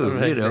we do,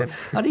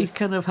 And he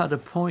kind of had a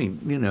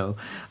point,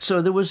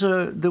 So there was,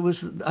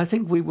 I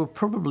think we were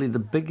probably the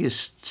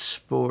biggest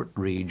sport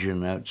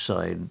region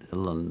outside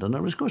London.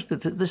 And of course,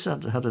 this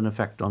had an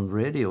effect on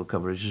radio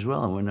coverage as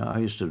well. And when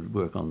I used to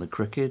work on the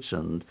cricket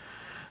and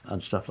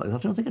stuff like that, I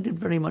don't think I did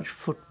very much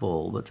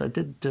football, but I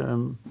did.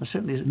 I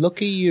certainly.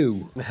 Lucky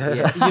you.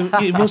 Yeah,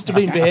 you must have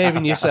been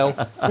behaving yourself.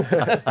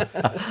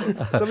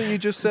 Something you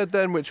just said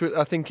then, which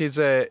I think is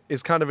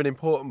kind of an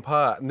important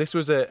part, and this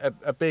was a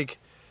big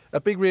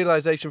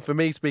realization for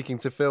me speaking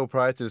to Phil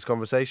prior to this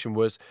conversation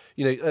was,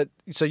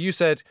 so you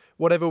said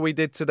whatever we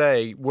did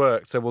today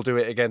worked, so we'll do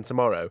it again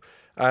tomorrow,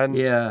 and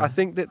I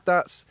think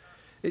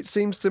it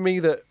seems to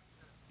me that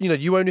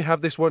you only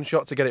have this one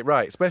shot to get it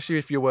right, especially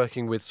if you're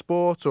working with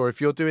sport or if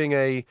you're doing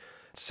a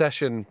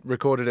session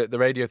recorded at the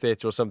radio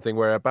theatre or something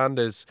where a band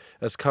has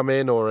come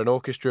in or an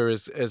orchestra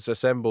is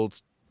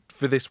assembled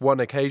for this one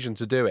occasion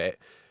to do it.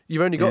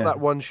 You've only got that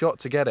one shot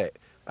to get it.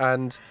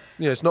 And,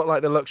 it's not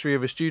like the luxury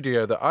of a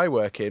studio that I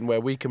work in where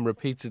we can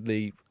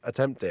repeatedly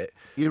attempt it.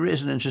 You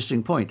raise an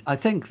interesting point. I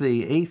think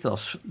the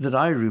ethos that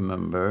I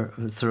remember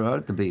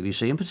throughout the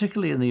BBC, and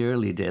particularly in the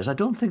early days, I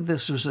don't think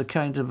this was a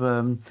kind of...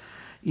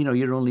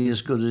 you're only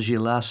as good as your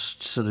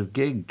last sort of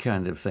gig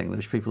kind of thing,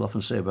 which people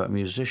often say about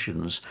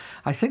musicians.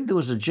 I think there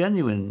was a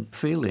genuine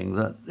feeling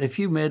that if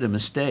you made a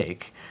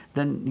mistake,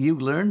 then you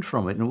learned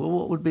from it. And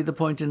what would be the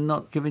point in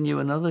not giving you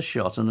another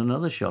shot and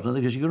another shot?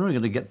 Because you're only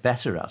going to get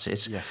better at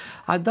it. Yes.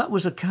 That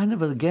was a kind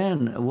of,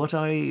 again, what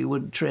I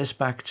would trace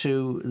back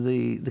to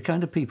the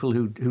kind of people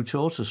who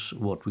taught us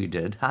what we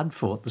did, had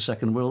fought the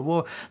Second World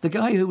War. The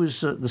guy who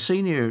was, the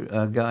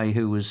senior guy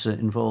who was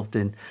involved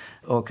in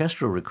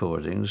orchestral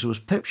recordings was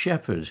Pip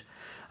Shepherd.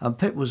 And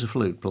Pip was a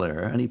flute player,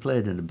 and he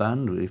played in a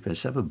band. He played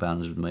several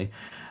bands with me.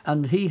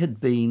 And he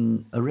had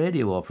been a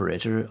radio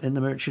operator in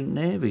the Merchant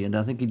Navy, and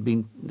I think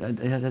he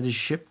had his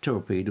ship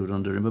torpedoed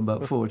under him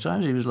about 4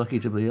 times. He was lucky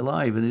to be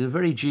alive, and he's a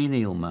very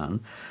genial man.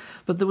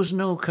 But there was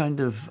no kind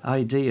of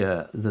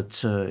idea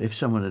that if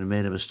someone had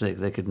made a mistake,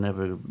 they could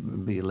never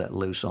be let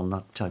loose on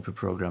that type of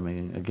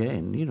programming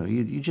again.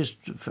 You just,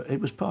 it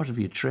was part of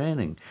your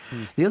training.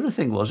 The other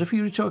thing was, if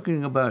you were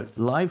talking about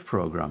live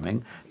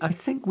programming, I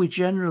think we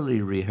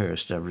generally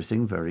rehearsed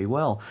everything very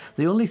well.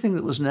 The only thing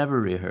that was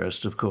never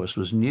rehearsed, of course,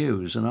 was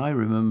news. And I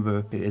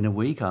remember in a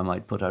week I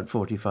might put out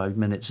 45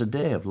 minutes a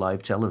day of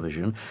live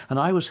television, and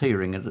I was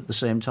hearing it at the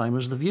same time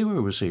as the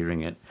viewer was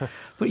hearing it.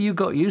 But you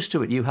got used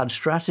to it. You had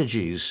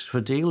strategies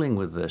for dealing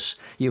with this.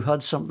 You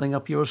had something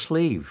up your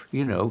sleeve.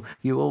 You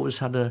always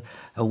had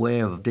a way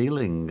of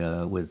dealing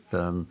with.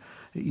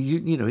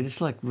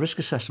 It's like risk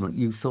assessment.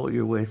 You thought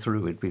your way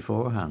through it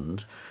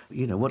beforehand.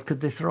 What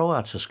could they throw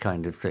at us,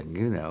 kind of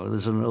thing.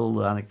 There's an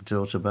old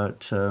anecdote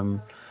about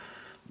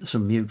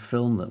some mute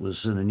film that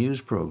was in a news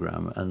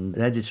program, and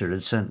the editor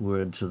had sent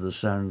word to the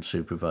sound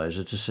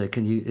supervisor to say,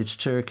 it's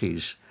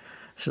turkeys.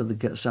 So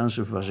the sound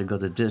supervisor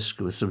got a disc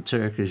with some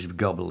turkeys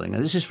gobbling.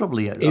 And this is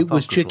probably it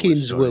was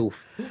chickens, story. Wolf.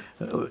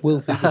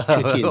 Wolf, it was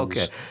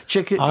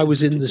chickens. Okay. I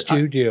was in the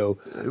studio.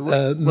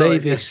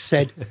 Mavis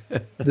said,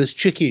 there's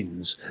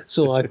chickens.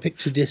 So I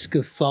picked a disc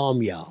of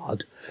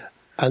Farmyard.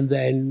 And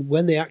then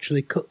when they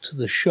actually cut to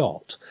the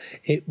shot,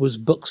 it was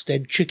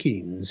Buxted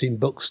chickens in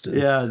Buxton.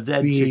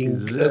 Dead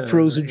being chickens.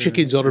 Frozen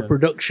chickens on a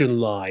production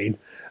line.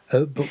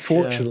 But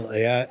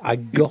fortunately, I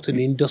got an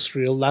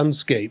industrial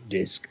landscape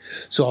disc,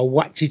 so I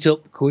whacked it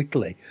up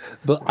quickly.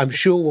 But I'm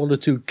sure 1 or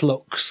 2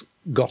 clucks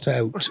got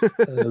out.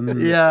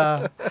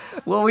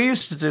 Well, we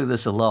used to do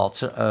this a lot.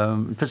 So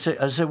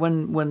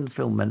when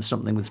film meant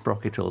something with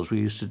sprocket holes, we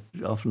used to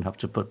often have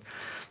to put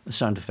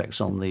sound effects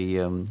on the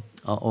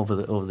over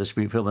the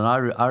speed film. And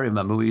I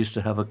remember we used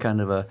to have a kind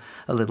of a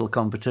little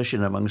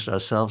competition amongst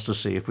ourselves to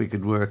see if we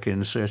could work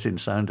in certain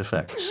sound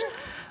effects.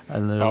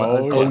 And there are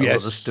quite a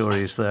lot of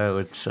stories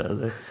there.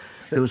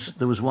 There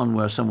was one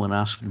where someone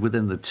asked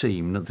within the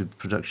team, the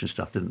production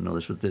staff didn't know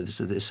this, but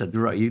they said,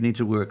 right, you need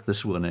to work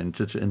this one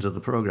into the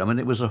program. And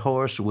it was a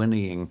horse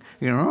whinnying,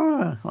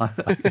 and I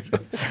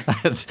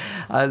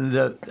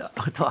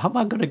thought, how am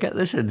I going to get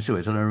this into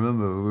it? And I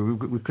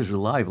remember, because we're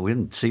live, we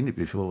hadn't seen it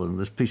before, and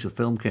this piece of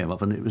film came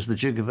up, and it was the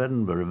Duke of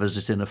Edinburgh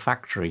visiting a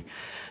factory.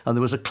 And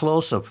there was a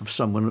close-up of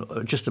someone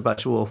just about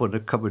to open a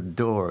cupboard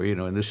door,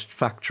 in this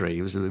factory.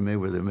 It was where they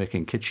were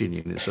making kitchen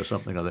units or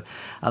something like that.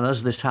 And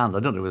as this hand, I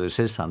don't know whether it's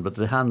his hand, but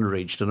the hand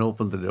reached and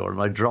opened the door,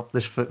 and I dropped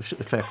this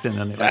effect in,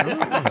 and it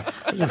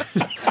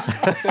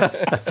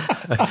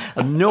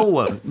and no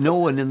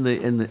one in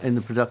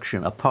the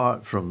production,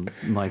 apart from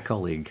my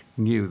colleague,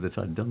 knew that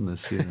I'd done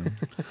this.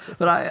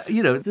 But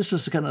this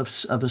was kind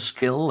of a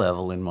skill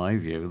level in my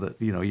view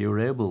that you were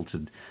able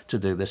to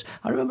do this.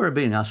 I remember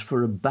being asked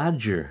for a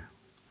badger.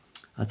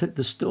 I think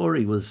the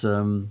story was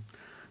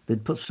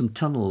they'd put some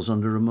tunnels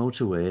under a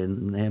motorway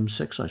in the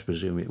M6, I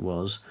presume it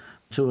was,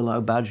 to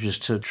allow badgers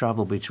to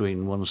travel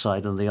between one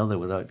side and the other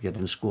without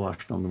getting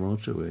squashed on the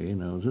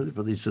motorway,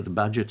 But these sort of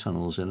badger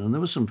tunnels in, and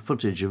there was some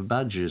footage of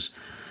badgers.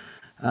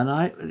 And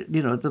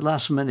at the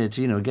last minute,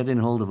 getting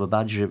hold of a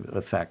badger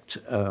effect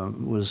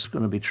was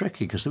going to be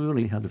tricky because we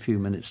only had a few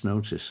minutes'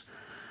 notice.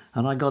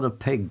 And I got a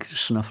pig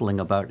snuffling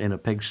about in a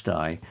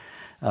pigsty,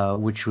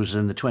 which was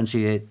in the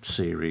 28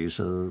 series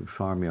of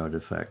Farmyard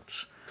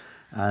Effects,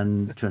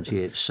 and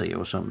 28C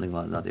or something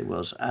like that it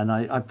was. And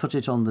I put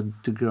it on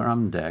the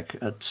gram deck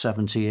at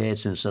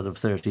 78 instead of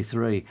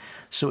 33.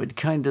 So it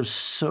kind of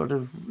sort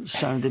of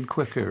sounded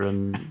quicker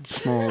and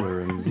smaller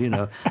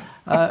and,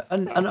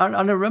 And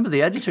I remember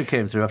the editor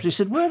came through after. He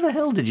said, "Where the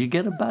hell did you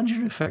get a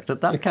badger effect at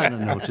that kind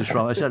of notice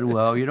from?" I said,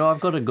 "Well, I've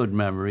got a good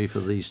memory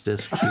for these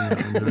discs."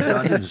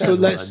 I didn't say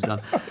what I'd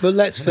done. But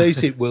let's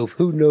face it, Wilf,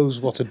 who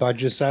knows what a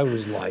badger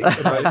sounds like?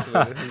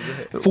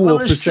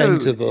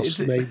 4% of us,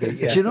 maybe.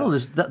 Yeah. Do you know,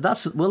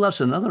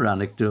 that's another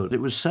anecdote.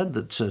 It was said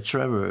that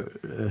Trevor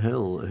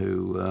Hill,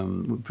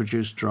 who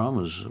produced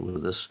dramas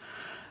with us,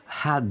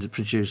 had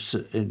produced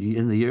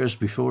in the years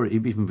before,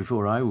 even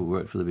before I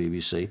worked for the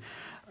BBC,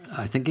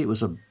 I think it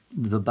was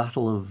the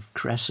Battle of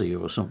Cressy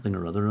or something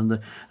or other, and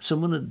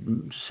someone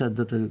had said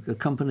that a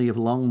company of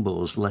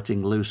longbows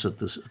letting loose at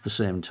the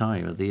same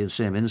time, at the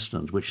same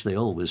instant, which they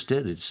always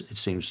did, it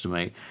seems to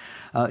me,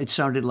 it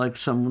sounded like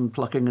someone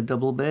plucking a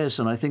double bass,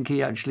 and I think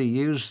he actually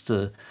used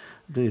the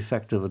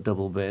effect of a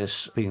double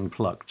bass being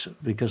plucked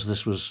because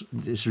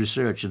this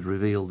research had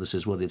revealed this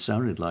is what it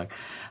sounded like.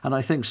 And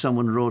I think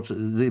someone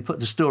the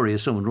story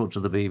is someone wrote to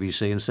the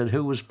BBC and said,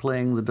 who was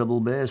playing the double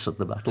bass at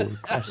the Battle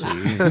of Cressy?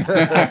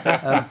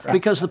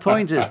 Because the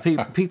point is,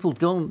 people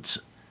don't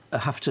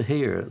have to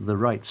hear the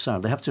right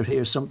sound. They have to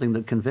hear something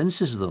that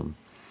convinces them.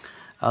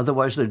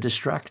 Otherwise, they're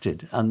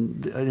distracted.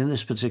 And in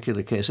this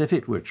particular case, if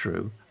it were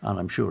true, and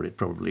I'm sure it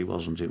probably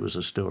wasn't, it was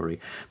a story,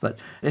 but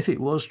if it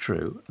was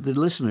true, the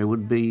listener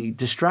would be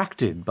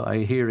distracted by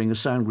hearing a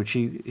sound which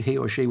he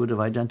or she would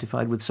have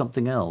identified with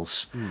something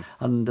else.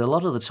 And a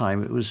lot of the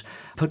time, it was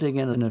putting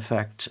in an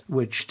effect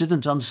which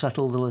didn't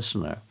unsettle the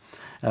listener.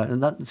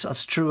 And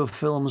that's true of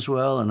film as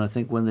well. And I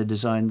think when they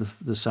designed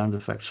the sound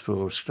effects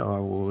for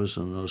Star Wars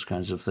and those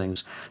kinds of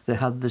things, they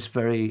had this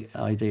very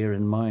idea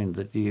in mind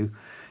that you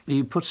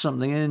put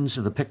something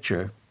into the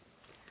picture,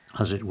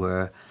 as it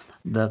were,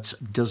 that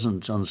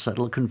doesn't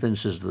unsettle,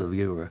 convinces the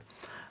viewer.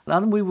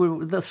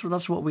 And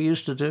that's what we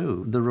used to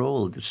do. The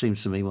role, it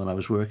seems to me, when I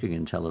was working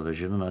in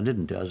television, and I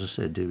didn't, as I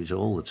said, do it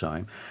all the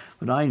time,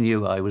 but I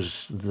knew I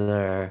was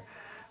there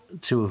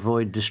to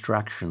avoid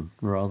distraction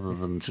rather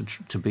than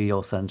to be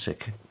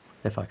authentic,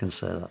 if I can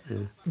say that.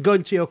 Yeah.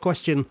 Going to your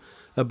question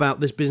about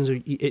this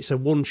business, it's a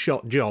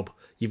one-shot job.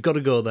 You've got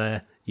to go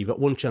there. You've got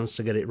one chance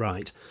to get it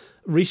right.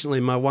 Recently,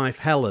 my wife,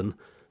 Helen,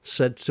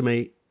 said to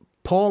me,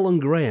 Paul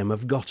and Graham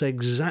have got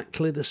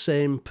exactly the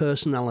same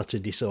personality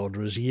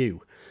disorder as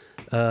you.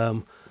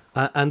 And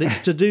it's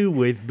to do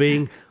with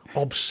being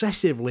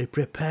obsessively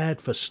prepared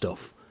for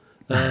stuff.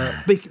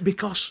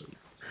 Because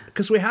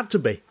we had to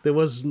be. There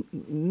was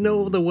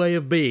no other way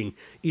of being.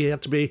 You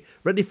had to be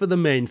ready for the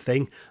main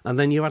thing, and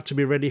then you had to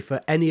be ready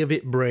for any of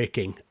it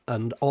breaking,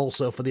 and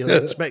also for the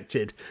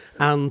unexpected.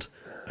 And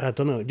I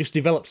don't know, it just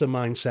develops a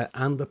mindset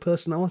and a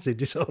personality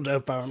disorder,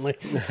 apparently.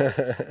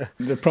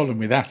 The problem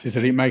with that is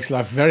that it makes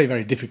life very,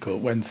 very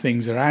difficult when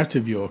things are out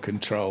of your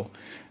control.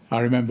 I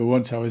remember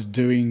once I was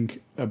doing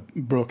a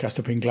broadcast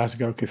up in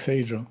Glasgow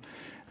Cathedral,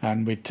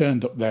 and we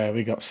turned up there,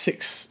 we got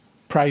 6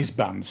 praise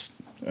bands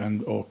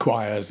or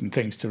choirs and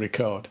things to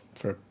record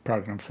for a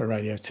programme for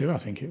Radio 2, I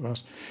think it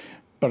was.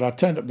 But I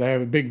turned up there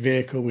with a big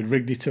vehicle, we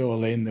rigged it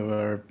all in, there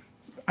were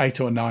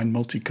 8 or 9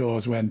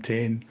 multi-cores went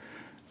in,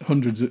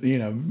 hundreds of,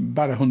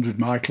 about 100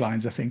 mic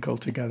lines, I think,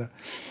 altogether.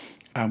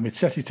 And we'd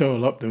set it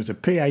all up. There was a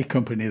PA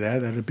company there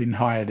that had been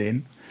hired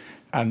in,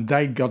 and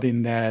they'd got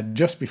in there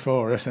just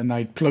before us, and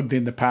they'd plugged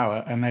in the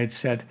power, and they'd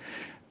said,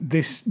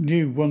 this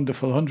new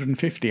wonderful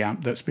 150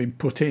 amp that's been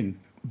put in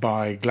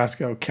by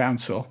Glasgow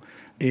Council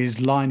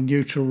is line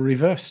neutral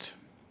reversed.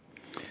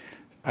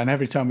 And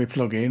every time we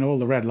plug in, all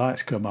the red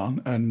lights come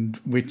on, and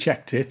we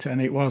checked it, and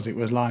it was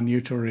line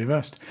neutral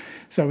reversed.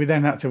 So we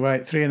then had to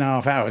wait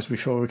 3.5 hours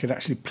before we could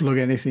actually plug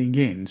anything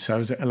in,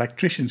 so that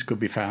electricians could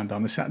be found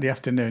on a Saturday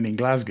afternoon in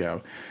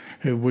Glasgow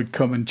who would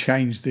come and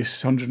change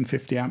this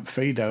 150 amp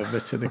feed over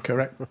to the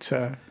correct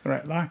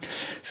line.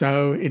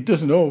 So it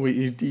doesn't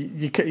always,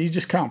 you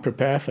just can't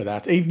prepare for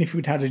that. Even if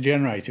we'd had a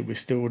generator, we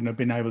still wouldn't have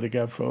been able to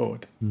go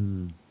forward.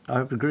 I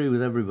agree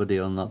with everybody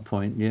on that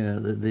point. Yeah,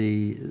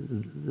 the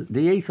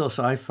ethos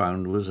I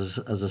found was,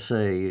 as I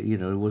say,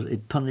 was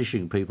it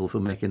punishing people for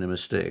making a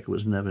mistake.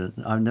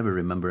 I never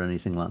remember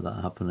anything like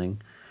that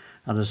happening.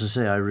 And as I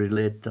say, I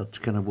relate that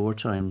to kind of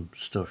wartime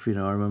stuff. I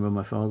remember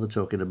my father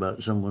talking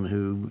about someone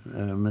who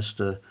missed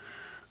a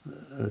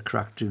a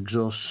cracked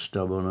exhaust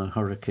stub on a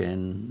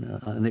Hurricane,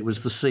 and it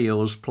was the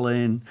CO's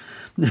plane.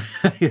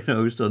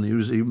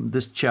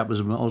 This chap was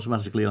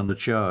automatically on the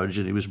charge,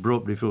 and he was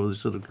brought before the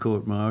sort of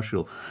court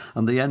martial.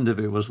 And the end of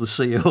it was the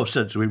CO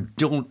said to him,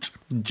 "Don't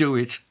do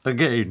it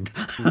again."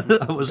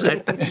 That was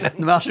it. The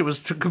matter was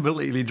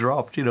completely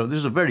dropped. This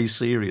is a very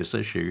serious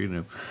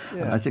issue.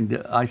 Yeah.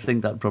 And I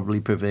think that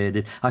probably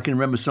pervaded. I can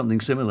remember something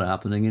similar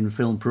happening in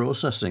film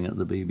processing at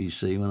the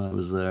BBC when I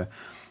was there.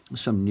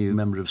 Some new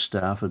member of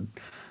staff had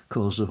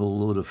caused a whole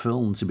load of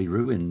film to be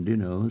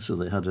ruined, so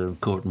they had a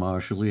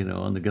court-martial,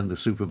 and again the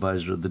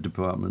supervisor of the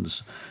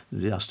departments,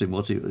 they asked him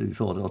what he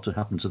thought ought to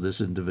happen to this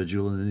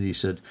individual, and he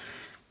said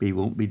he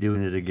won't be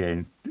doing it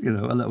again,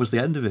 and that was the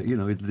end of it.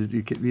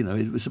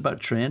 It was about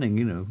training,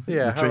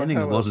 Yeah, the training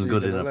how wasn't else are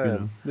good you gonna enough.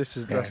 learn? That's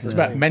It's the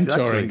about thing.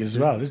 mentoring Exactly. as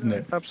well, isn't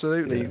it?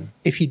 Absolutely.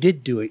 If you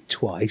did do it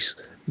twice,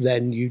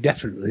 then you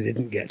definitely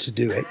didn't get to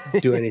do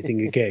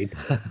anything again.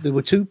 There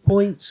were 2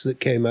 points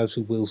that came out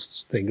of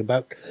Will's thing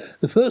about.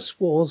 The first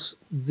was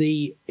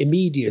the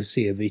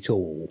immediacy of it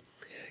all.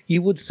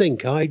 You would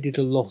think, I did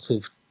a lot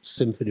of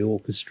symphony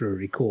orchestra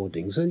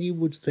recordings, and you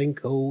would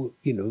think,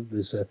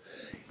 there's a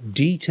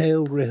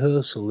detailed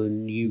rehearsal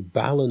and you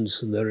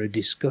balance and there are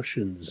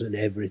discussions and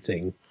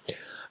everything.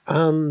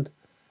 And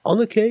on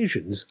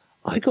occasions,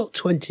 I got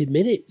 20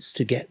 minutes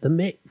to get the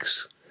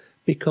mix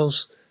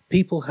because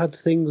people had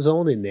things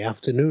on in the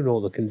afternoon, or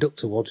the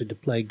conductor wanted to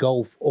play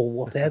golf or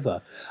whatever,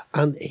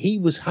 and he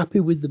was happy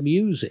with the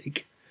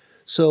music,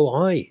 so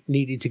I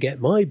needed to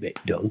get my bit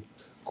done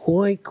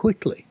quite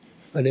quickly.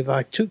 And if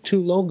I took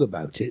too long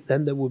about it,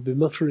 then there would be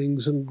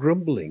mutterings and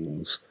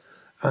grumblings.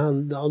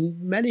 And on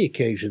many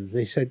occasions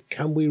they said,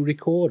 "Can we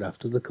record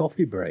after the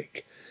coffee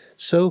break?"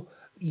 So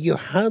you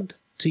had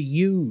to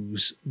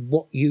use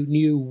what you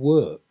knew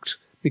worked,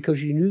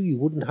 because you knew you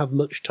wouldn't have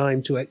much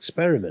time to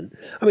experiment.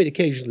 I mean,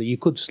 occasionally you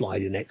could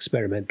slide an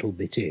experimental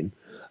bit in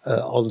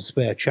on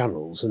spare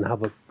channels and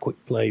have a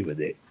quick play with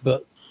it,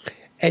 but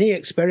any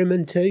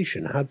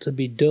experimentation had to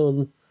be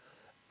done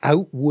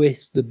out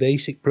with the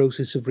basic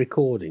process of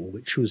recording,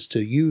 which was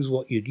to use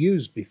what you'd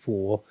used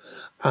before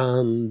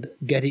and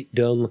get it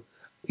done,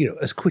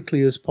 as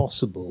quickly as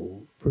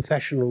possible.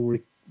 Professional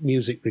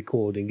music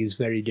recording is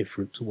very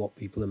different to what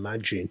people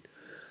imagine.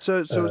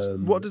 So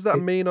what does that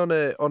mean on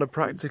a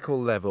practical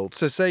level?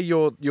 So say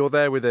you're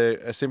there with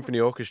a symphony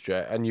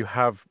orchestra and you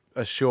have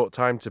a short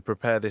time to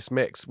prepare this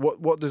mix.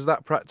 What does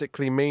that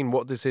practically mean?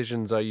 What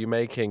decisions are you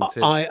making?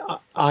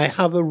 I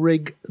have a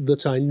rig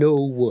that I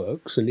know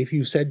works, and if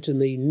you said to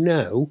me,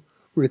 "Now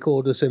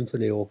record a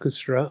symphony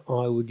orchestra,"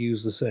 I would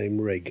use the same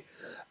rig.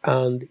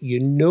 And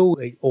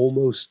it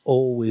almost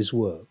always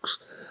works.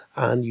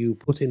 And you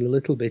put in a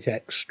little bit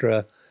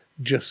extra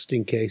just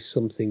in case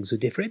some things are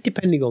different,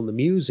 depending on the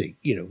music.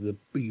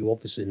 You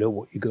obviously know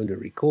what you're going to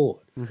record.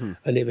 Mm-hmm.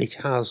 And if it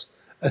has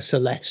a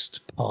celeste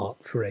part,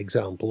 for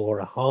example, or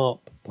a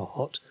harp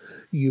part,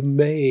 you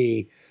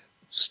may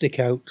stick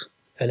out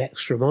an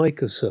extra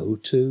mic or so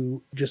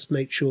to just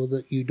make sure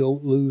that you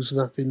don't lose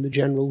that in the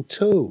general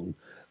tone.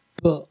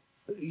 But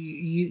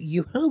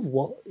you have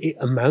what it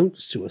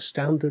amounts to, a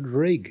standard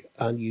rig,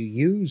 and you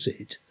use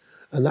it.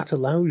 And that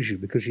allows you,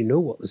 because you know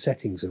what the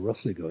settings are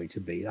roughly going to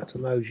be, that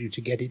allows you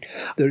to get it.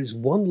 There is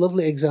one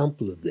lovely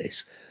example of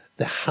this.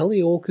 The Halley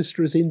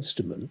Orchestra's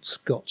instruments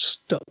got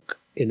stuck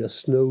in a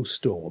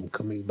snowstorm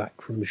coming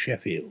back from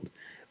Sheffield.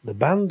 The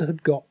band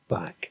had got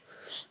back,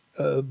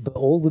 but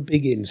all the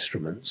big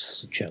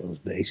instruments, cellos,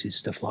 basses,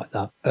 stuff like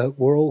that,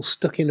 were all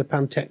stuck in a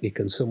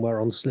Pantechnicon somewhere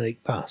on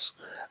Snake Pass.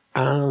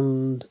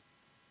 And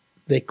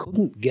they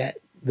couldn't get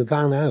the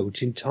van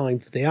out in time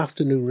for the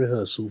afternoon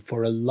rehearsal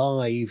for a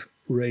live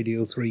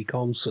Radio 3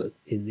 concert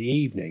in the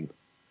evening.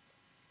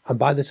 And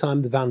by the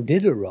time the van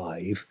did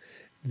arrive,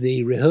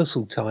 the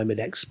rehearsal time had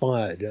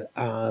expired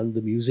and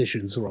the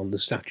musicians were on the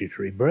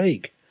statutory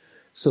break.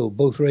 So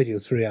both Radio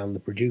 3 and the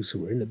producer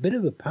were in a bit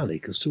of a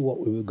panic as to what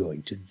we were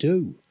going to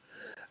do.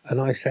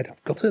 And I said,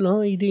 "I've got an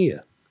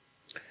idea.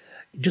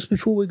 Just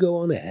before we go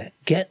on air,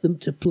 get them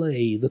to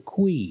play the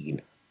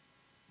Queen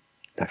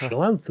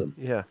national anthem.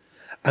 Yeah.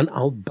 And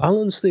I'll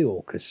balance the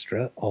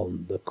orchestra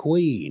on the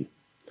Queen."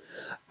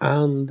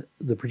 And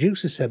the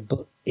producer said,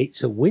 "But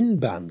it's a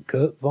wind band,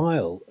 Kurt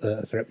Weill,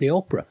 Threepenny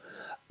Opera,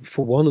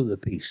 for one of the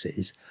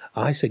pieces."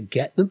 I said,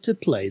 "Get them to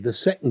play the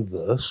second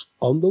verse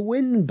on the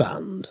wind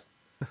band."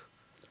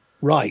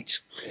 Right.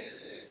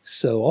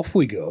 So off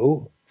we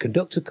go.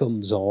 Conductor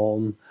comes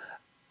on,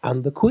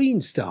 and the Queen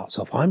starts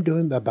off. I'm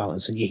doing my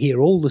balance, and you hear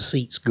all the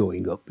seats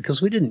going up,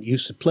 because we didn't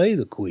used to play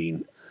the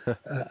Queen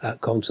at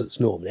concerts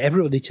normally.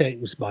 Everybody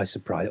taken us by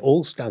surprise.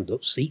 All stand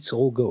up, seats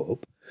all go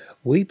up.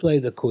 We play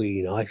the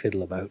Queen, I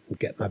fiddle about and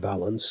get my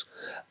balance.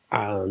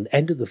 And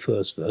end of the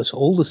first verse,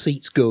 all the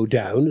seats go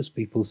down as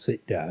people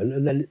sit down,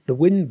 and then the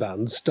wind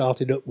band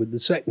started up with the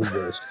second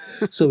verse.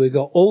 So we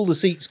got all the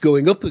seats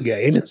going up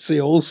again as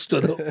they all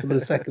stood up for the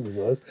second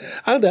verse,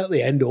 and at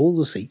the end all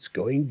the seats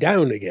going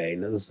down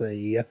again as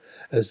the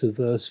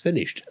verse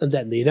finished. And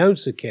then the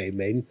announcer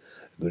came in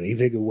Good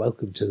evening and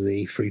welcome to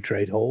the Free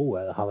Trade Hall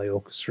where the Halley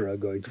Orchestra are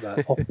going to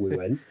that. Off we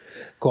went,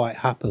 quite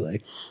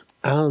happily.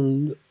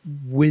 And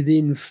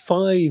within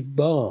 5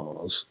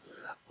 bars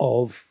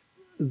of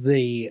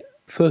the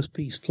first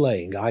piece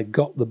playing, I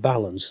got the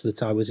balance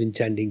that I was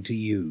intending to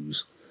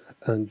use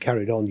and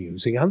carried on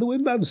using. And the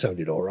wind band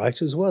sounded all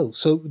right as well.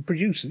 So the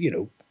producer,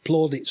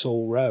 plaudits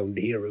all round,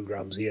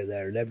 herograms here,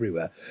 there and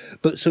everywhere.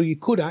 But so you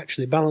could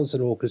actually balance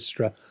an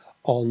orchestra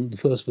on the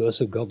first verse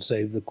of God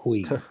Save the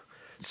Queen.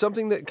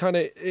 Something that kind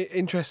of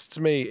interests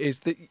me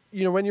is that,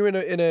 when you're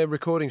in a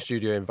recording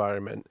studio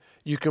environment,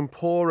 you can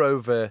pore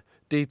over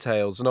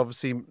details and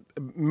obviously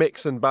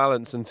mix and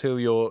balance until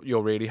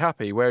you're really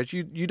happy, whereas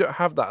you don't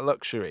have that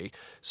luxury.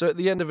 So at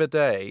the end of the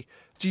day,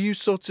 do you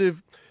sort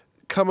of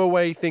come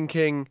away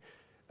thinking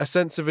a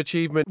sense of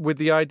achievement with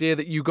the idea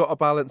that you got a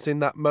balance in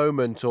that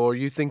moment, or are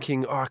you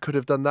thinking, I could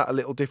have done that a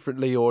little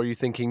differently, or are you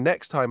thinking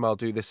next time I'll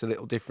do this a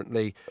little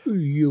differently?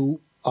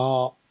 You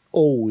are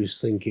always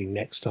thinking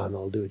next time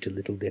I'll do it a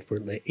little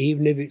differently,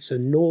 even if it's a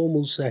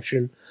normal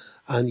session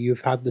and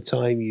you've had the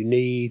time you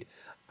need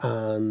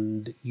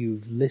and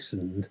you've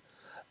listened,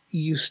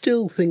 you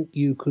still think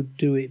you could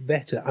do it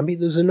better. I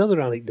mean, there's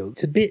another anecdote.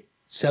 It's a bit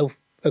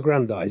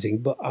self-aggrandizing,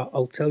 but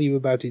I'll tell you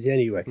about it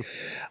anyway.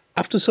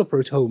 After supper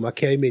at home, I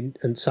came in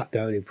and sat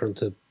down in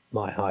front of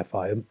my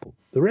hi-fi and put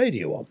the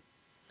radio on.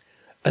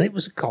 And it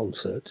was a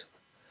concert,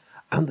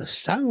 and the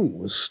sound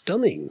was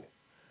stunning.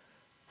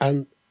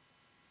 And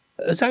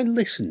as I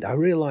listened, I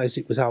realised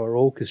it was our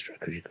orchestra,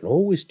 because you can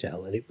always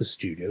tell, and it was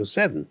Studio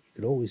 7. You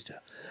can always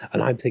tell.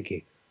 And I'm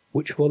thinking,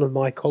 which one of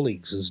my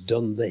colleagues has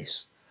done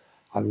this?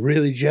 I'm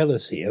really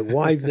jealous here.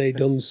 Why have they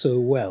done so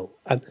well?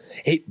 And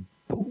it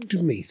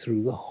bugged me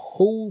through the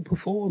whole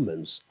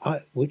performance,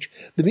 which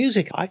the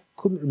music, I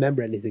couldn't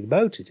remember anything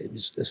about it. It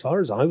was, as far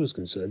as I was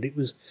concerned, it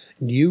was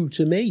new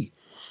to me.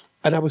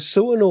 And I was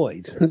so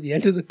annoyed at the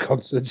end of the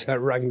concert, I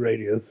rang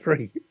Radio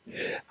 3,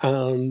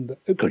 and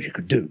because you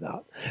could do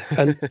that,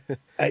 and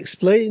I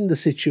explained the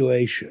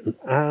situation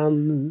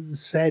and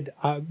said,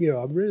 I'm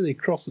really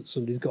cross that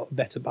somebody's got a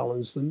better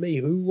balance than me.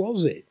 Who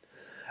was it?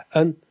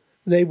 And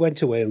they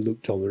went away and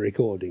looked on the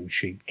recording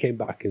sheet, came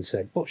back and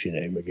said, what's your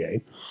name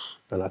again?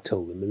 And I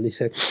told them, and they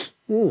said,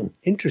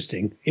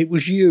 interesting, it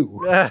was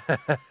you.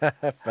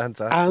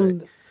 Fantastic.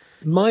 And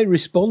my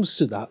response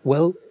to that,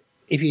 well,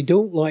 if you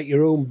don't like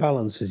your own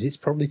balances, it's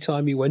probably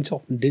time you went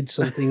off and did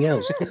something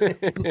else.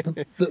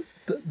 But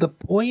the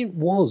point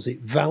was, it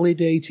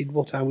validated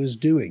what I was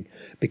doing,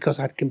 because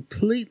I'd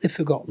completely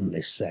forgotten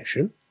this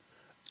session.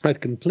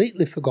 I'd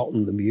completely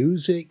forgotten the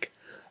music.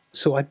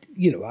 So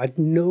I'd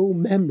no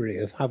memory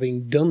of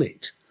having done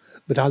it,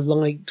 but I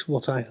liked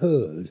what I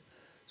heard.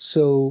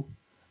 So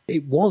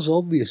it was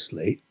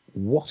obviously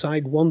what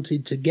I'd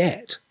wanted to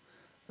get.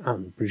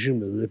 And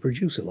presumably the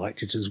producer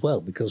liked it as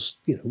well, because,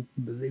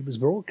 it was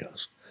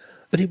broadcast.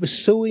 But it was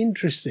so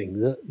interesting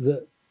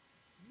that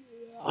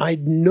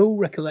I'd no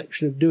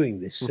recollection of doing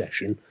this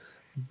session,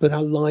 but I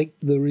liked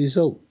the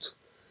result.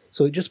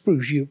 So it just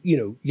proves you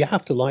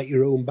have to like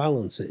your own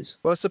balances.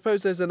 Well, I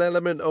suppose there's an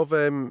element of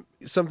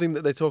something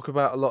that they talk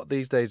about a lot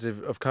these days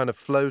of kind of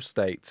flow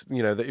state.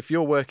 That if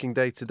you're working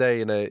day to day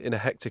in a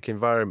hectic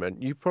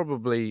environment, you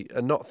probably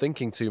are not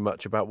thinking too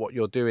much about what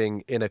you're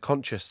doing in a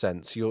conscious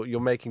sense. You're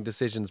making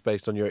decisions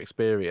based on your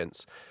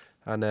experience,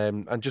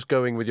 and just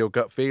going with your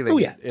gut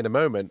feeling in a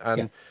moment.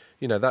 And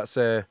that's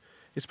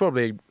it's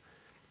probably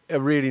a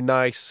really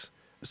nice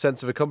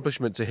sense of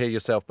accomplishment to hear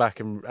yourself back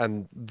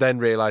and then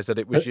realise that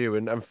it was you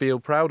and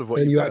feel proud of what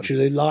you've done. And you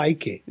actually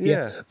like it.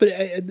 Yeah. But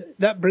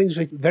that brings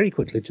me very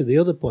quickly to the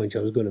other point I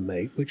was going to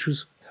make, which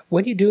was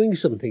when you're doing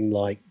something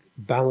like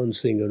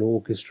balancing an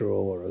orchestra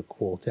or a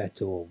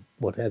quartet or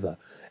whatever,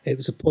 it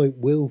was a point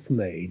Wilf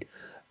made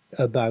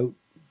about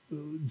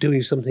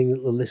doing something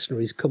that the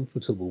listener is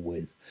comfortable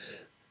with.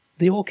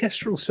 The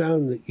orchestral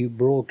sound that you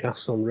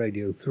broadcast on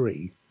Radio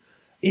 3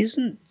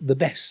 isn't the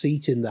best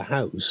seat in the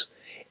house.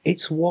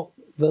 It's what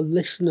the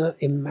listener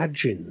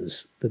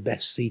imagines the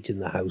best seat in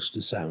the house to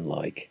sound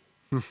like.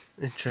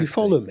 Interesting. You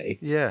follow me?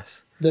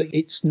 Yes. That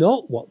it's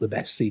not what the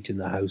best seat in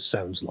the house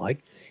sounds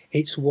like.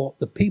 It's what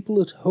the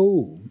people at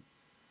home,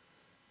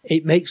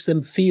 it makes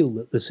them feel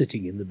that they're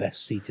sitting in the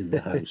best seat in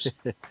the house.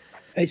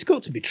 It's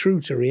got to be true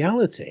to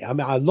reality. I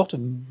mean, a lot of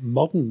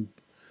modern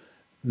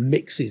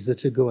mixes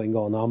that are going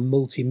on are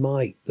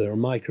multi-mic. There are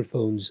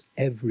microphones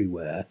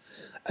everywhere.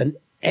 And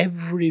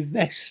every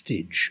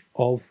vestige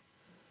of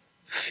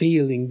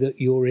feeling that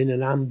you're in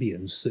an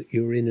ambience, that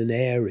you're in an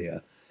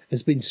area,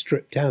 has been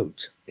stripped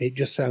out. It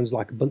just sounds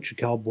like a bunch of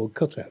cardboard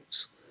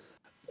cutouts.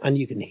 And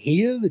you can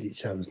hear that it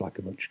sounds like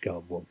a bunch of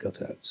cardboard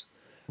cutouts.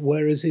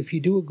 Whereas if you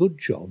do a good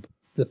job,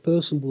 the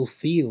person will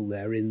feel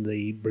they're in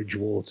the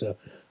Bridgewater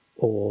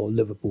or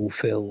Liverpool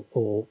Phil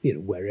or,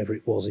 wherever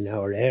it was in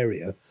our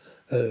area,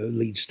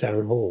 Leeds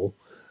Town Hall,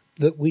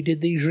 that we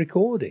did these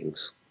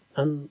recordings.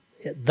 And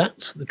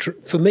that's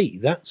for me,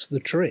 that's the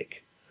trick.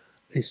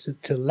 Is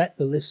to let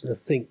the listener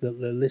think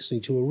that they're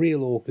listening to a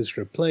real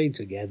orchestra playing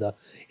together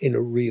in a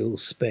real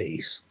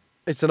space.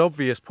 It's an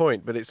obvious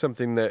point, but it's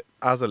something that,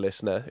 as a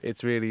listener,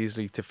 it's really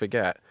easy to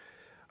forget.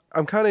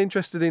 I'm kind of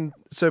interested in...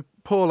 So,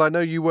 Paul, I know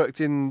you worked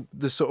in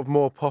the sort of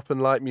more pop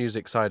and light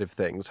music side of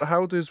things.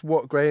 How does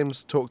what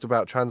Graham's talked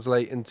about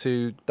translate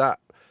into that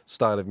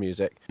style of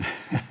music?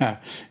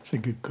 It's a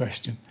good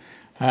question.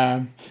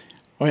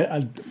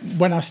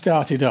 When I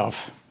started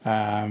off,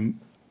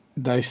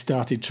 they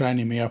started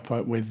training me up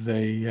with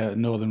the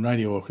Northern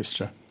Radio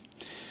Orchestra,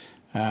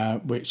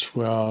 which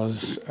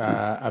was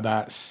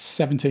about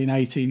 17,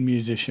 18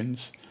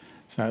 musicians.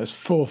 So it was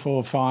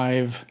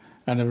 4/4/5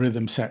 and a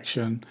rhythm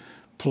section,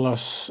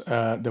 plus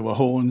there were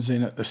horns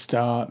in at the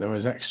start, there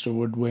was extra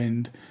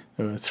woodwind,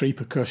 there were 3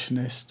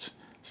 percussionists,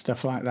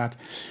 stuff like that.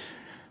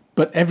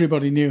 But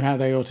everybody knew how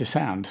they ought to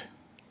sound.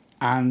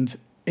 And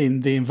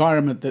in the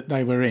environment that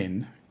they were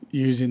in,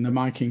 using the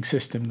miking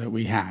system that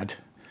we had,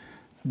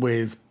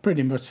 with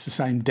pretty much the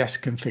same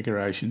desk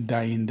configuration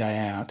day in, day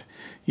out,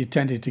 you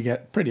tended to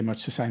get pretty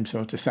much the same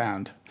sort of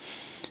sound.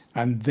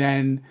 And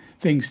then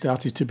things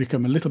started to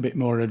become a little bit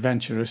more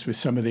adventurous with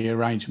some of the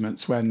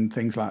arrangements when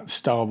things like the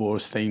Star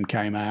Wars theme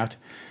came out.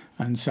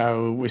 And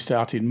so we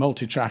started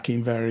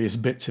multi-tracking various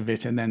bits of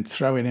it and then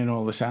throwing in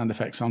all the sound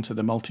effects onto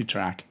the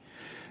multi-track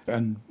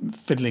and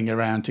fiddling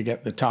around to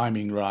get the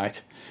timing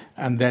right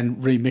and then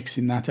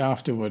remixing that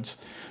afterwards.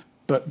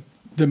 But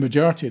the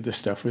majority of the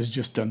stuff was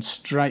just done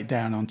straight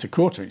down onto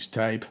quarter-inch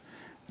tape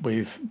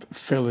with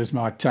Phil as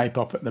my tape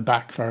op at the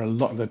back for a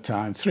lot of the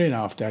time,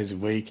 3.5 days a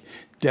week,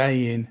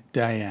 day in,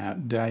 day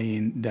out, day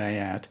in, day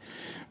out,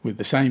 with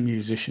the same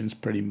musicians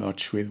pretty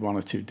much, with 1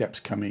 or 2 depths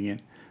coming in,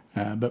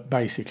 but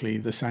basically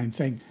the same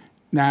thing.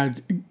 Now,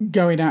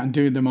 going out and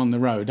doing them on the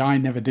road, I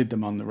never did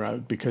them on the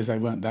road because they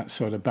weren't that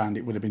sort of band.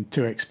 It would have been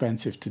too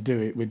expensive to do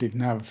it. We didn't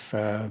have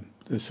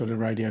the sort of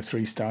Radio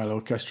 3 style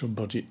orchestral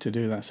budget to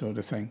do that sort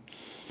of thing.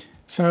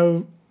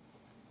 So,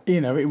 you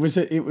know, it was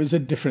a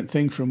different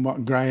thing from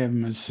what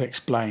Graham has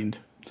explained.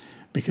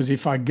 Because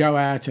if I go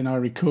out and I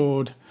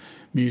record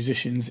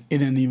musicians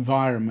in an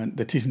environment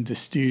that isn't a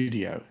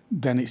studio,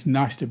 then it's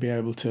nice to be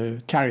able to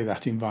carry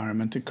that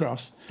environment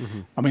across. Mm-hmm.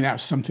 I mean,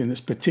 that's something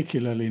that's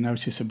particularly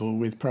noticeable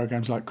with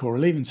programs like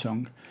Choral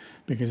Evensong,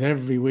 because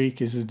every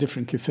week is a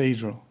different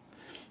cathedral,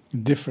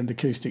 different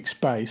acoustic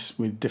space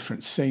with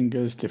different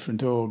singers,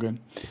 different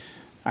organ.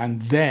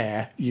 And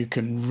there you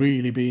can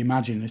really be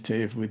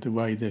imaginative with the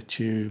way that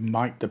you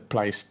mic the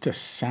place to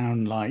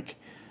sound like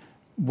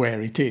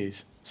where it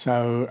is.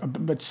 So,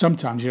 but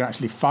sometimes you're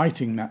actually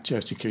fighting that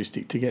church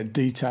acoustic to get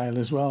detail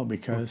as well,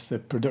 because the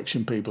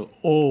production people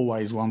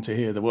always want to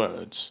hear the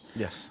words.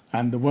 Yes.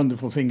 And the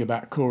wonderful thing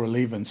about Choral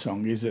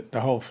Evensong is that the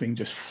whole thing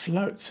just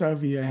floats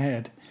over your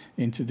head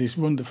into this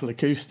wonderful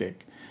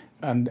acoustic,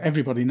 and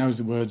everybody knows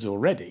the words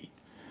already.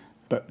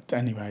 But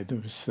anyway, there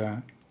was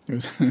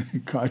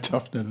quite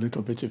often a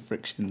little bit of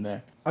friction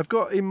there. I've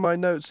got in my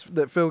notes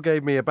that Phil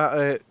gave me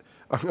about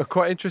I'm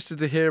quite interested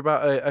to hear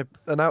about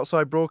an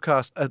outside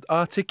broadcast, an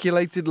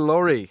articulated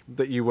lorry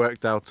that you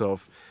worked out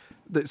of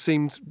that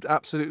seemed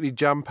absolutely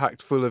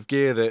jam-packed full of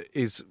gear that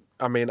is,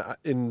 I mean,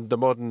 in the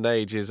modern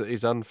age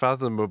is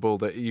unfathomable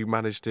that you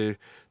managed to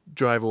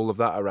drive all of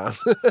that around.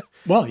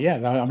 Well, yeah,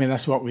 I mean,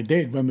 that's what we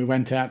did when we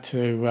went out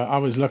to... I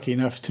was lucky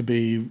enough to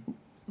be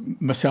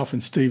myself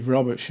and Steve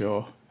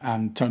Robertshaw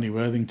and Tony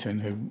Worthington,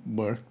 who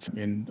worked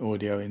in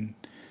audio in...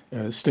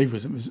 Steve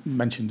was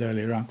mentioned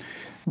earlier on.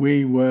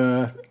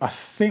 I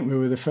think we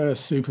were the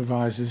first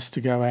supervisors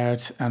to go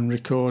out and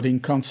record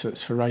in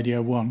concerts for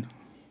Radio 1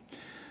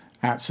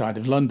 outside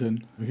of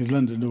London, because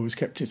London always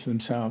kept it to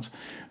themselves.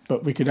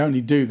 But we could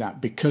only do that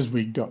because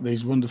we got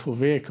these wonderful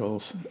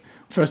vehicles.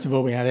 First of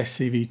all, we had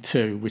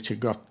SCV2, which had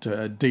got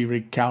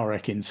D-Rig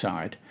Calrec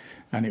inside,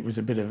 and it was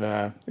a bit of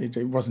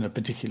it wasn't a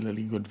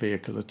particularly good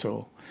vehicle at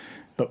all.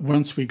 But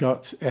once we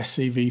got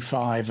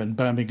SCV5 and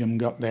Birmingham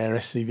got their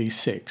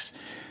SCV6,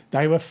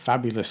 they were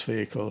fabulous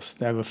vehicles.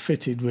 They were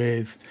fitted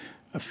with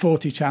a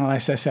 40-channel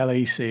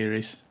SSLE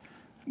series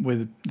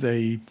with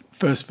the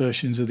first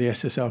versions of the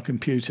SSL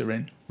computer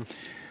in.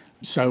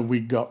 So we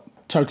got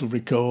total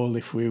recall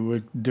if we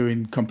were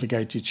doing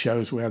complicated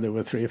shows where there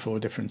were 3 or 4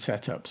 different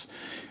setups.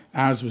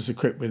 Ours was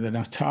equipped with an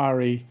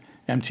Atari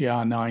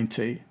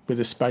MTR-90 with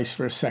a space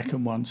for a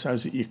second one so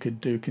that you could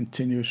do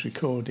continuous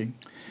recording.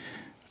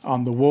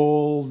 On the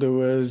wall,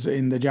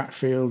 in the jack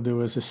field, there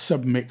was a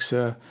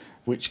submixer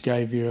which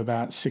gave you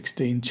about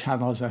 16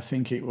 channels, I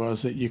think it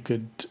was, that you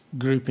could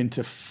group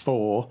into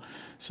 4.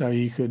 So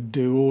you could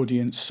do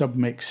audience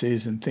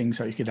submixes and things,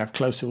 so you could have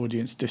close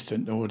audience,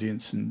 distant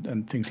audience,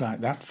 and things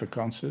like that for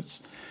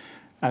concerts.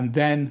 And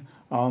then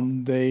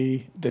on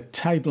the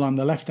table on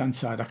the left-hand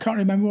side, I can't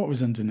remember what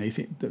was underneath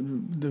it.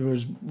 There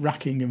was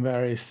racking and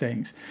various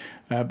things.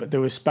 But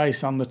there was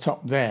space on the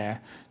top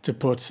there to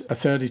put a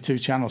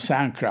 32-channel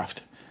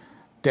Soundcraft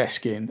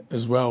desk in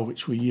as well,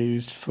 which we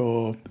used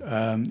for...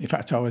 in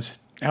fact, I was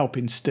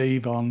helping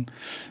Steve on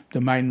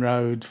the Main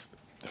Road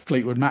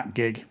Fleetwood Mac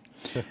gig,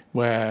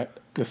 where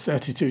the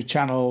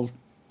 32-channel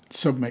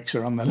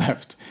submixer on the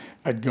left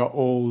had got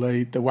all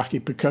the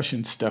wacky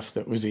percussion stuff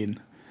that was in.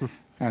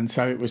 And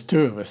so it was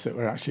two of us that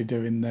were actually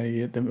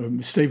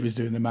doing Steve was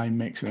doing the main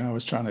mix, and I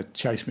was trying to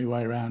chase my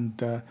way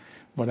around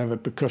whatever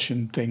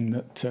percussion thing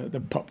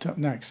that popped up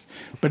next.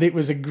 But it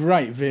was a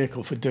great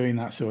vehicle for doing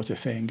that sort of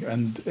thing.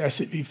 And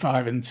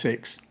SCP-5 and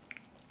 6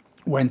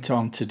 went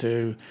on to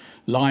do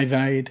Live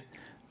Aid.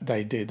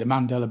 They did the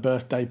Mandela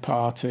birthday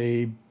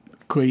party,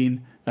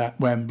 Queen at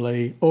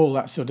Wembley, all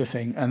that sort of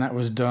thing. And that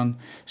was done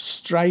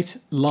straight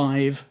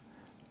live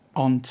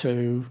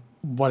onto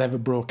whatever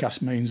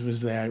broadcast means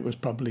was there. It was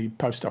probably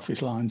post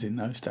office lines in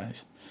those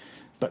days.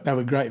 But they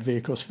were great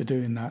vehicles for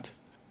doing that.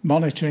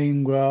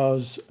 Monitoring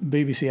was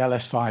BBC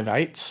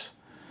LS58s,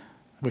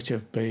 which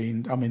have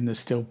been, I mean, there's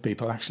still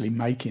people actually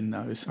making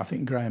those. I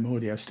think Graham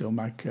Audio still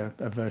make a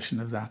version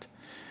of that.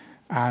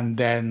 And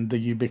then the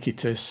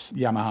ubiquitous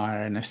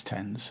Yamaha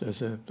NS10s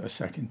as a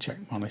second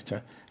check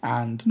monitor.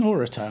 And an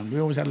Auratone.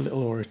 We always had a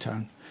little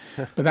Auratone.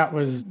 But that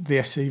was the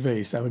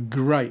SCVs. They were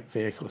great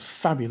vehicles,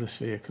 fabulous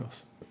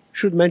vehicles.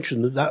 Should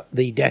mention that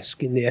the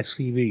desk in the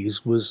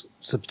SCVs was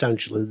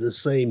substantially the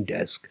same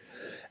desk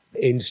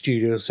in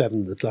Studio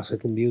 7, the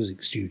classical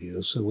music studio.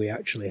 So we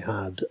actually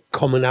had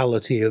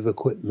commonality of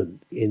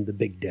equipment in the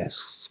big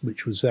desks,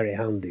 which was very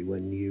handy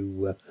when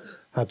you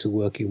had to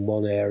work in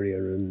one area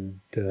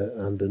and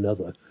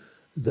another,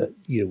 that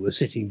you were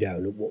sitting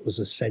down at what was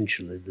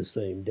essentially the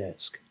same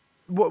desk.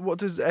 What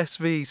does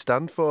SV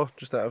stand for?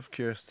 Just out of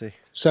curiosity.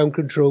 Sound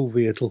control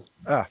vehicle.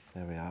 Ah,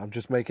 there we are. I'm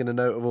just making a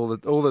note of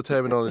all the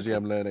terminology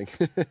I'm learning.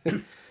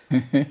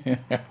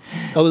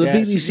 Oh, the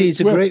BBC is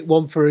a great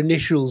one for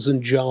initials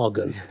and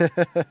jargon.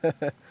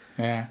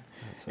 Yeah.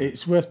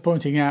 It's worth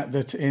pointing out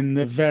that in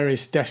the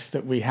various desks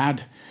that we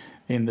had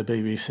in the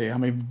BBC, I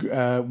mean,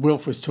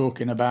 Wilf was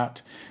talking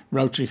about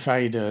rotary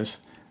faders,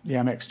 the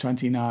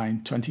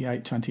MX29,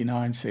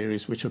 2829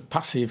 series, which were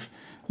passive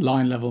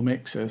line level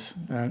mixers,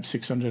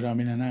 600 ohm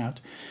in and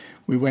out.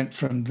 We went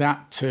from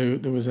that to,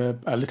 there was a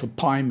little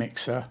Pi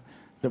mixer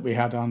that we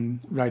had on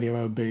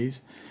Radio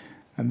OBs.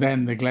 And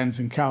then the Glens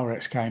and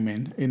Calrex came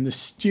in. In the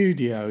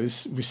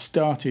studios, we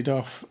started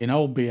off in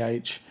old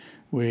BH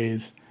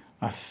with,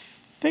 I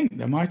think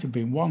there might have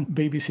been one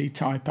BBC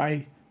Type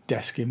A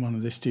desk in one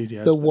of the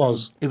studios. There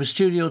was. It was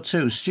Studio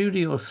 2.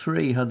 Studio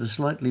 3 had a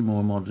slightly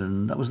more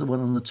modern... That was the one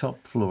on the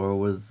top floor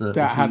with... that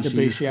had the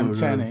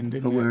BCM10 in,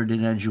 didn't it? A word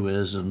in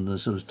edgeways and the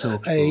sort of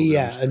talk.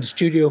 Yeah, and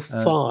Studio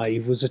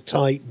 5 was a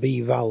Type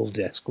B valve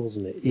desk,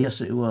 wasn't it?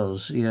 Yes, it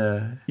was,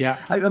 yeah. Yeah.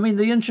 I mean,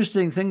 the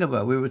interesting thing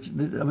about...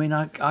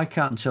 I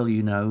can't tell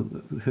you now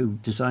who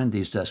designed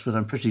these desks, but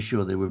I'm pretty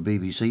sure they were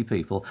BBC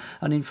people.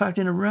 And in fact,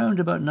 in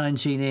around about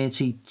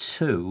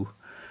 1982...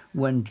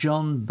 when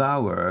John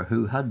Bower,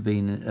 who had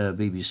been a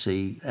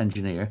BBC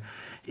engineer,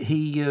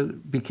 he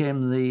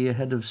became the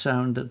head of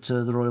sound at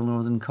the Royal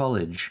Northern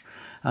College.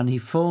 And he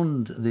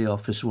phoned the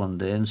office one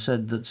day and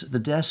said that the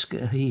desk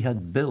he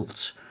had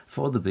built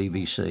for the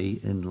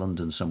BBC in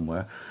London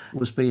somewhere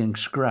was being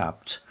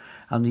scrapped.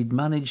 And he'd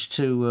managed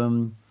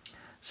to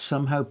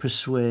somehow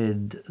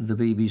persuade the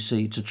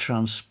BBC to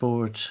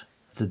transport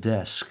the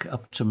desk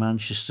up to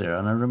Manchester,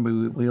 and I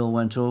remember we all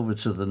went over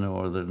to the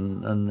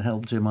Northern and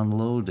helped him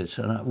unload it.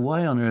 And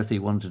why on earth he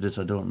wanted it,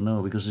 I don't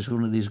know, because it's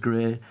one of these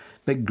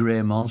big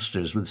grey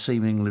monsters with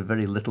seemingly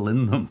very little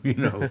in them,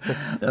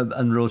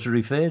 and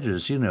rotary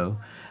faders,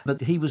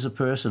 But he was a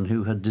person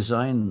who had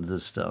designed the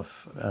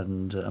stuff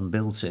and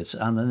built it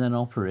and then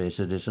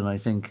operated it. And I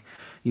think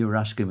you were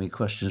asking me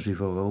questions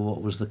before, well,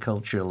 what was the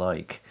culture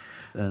like?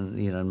 And,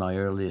 in my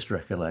earliest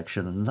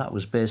recollection, and that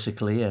was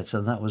basically it.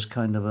 And that was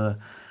kind of a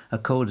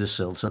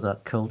codicil to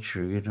that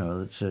culture,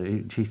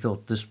 that he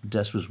thought this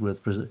desk was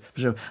worth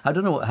preserving. I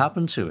don't know what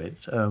happened to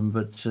it,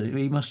 but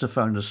he must have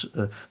found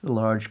a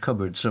large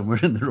cupboard somewhere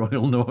in the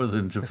Royal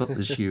Northern to put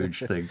this huge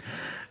thing.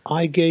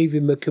 I gave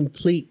him a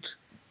complete,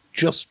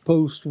 just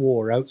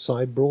post-war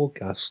outside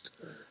broadcast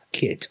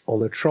kit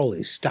on a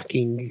trolley,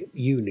 stacking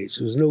units.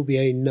 It was an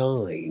OBA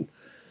 9.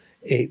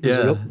 It was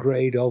an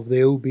upgrade of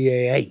the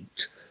OBA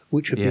 8,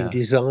 which had been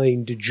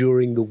designed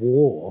during the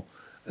war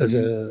as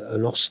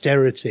an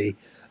austerity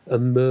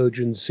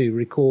emergency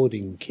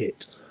recording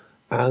kit.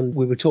 And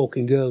we were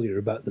talking earlier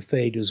about the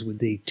faders with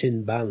the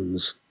tin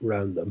bands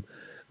around them.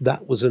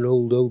 That was an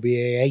old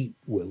OBA 8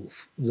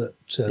 Wilf. It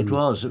was an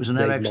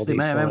MX. The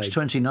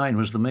MX29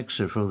 was the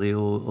mixer for the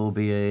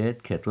OBA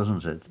 8 kit,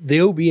 wasn't it? The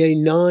OBA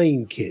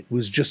 9 kit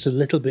was just a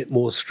little bit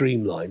more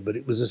streamlined, but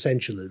it was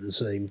essentially the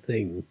same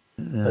thing.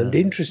 Yeah. And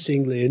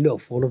interestingly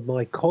enough, one of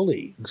my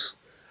colleagues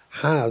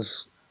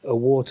has a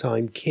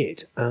wartime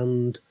kit,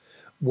 and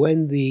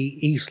when the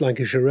East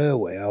Lancashire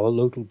Railway, our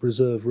local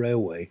preserve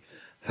railway,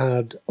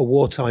 had a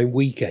wartime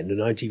weekend, a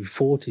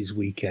 1940s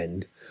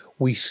weekend,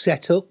 we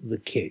set up the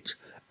kit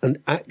and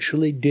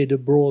actually did a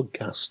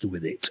broadcast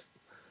with it.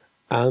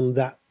 And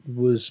that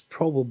was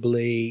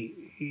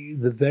probably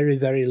the very,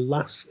 very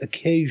last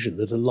occasion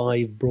that a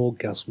live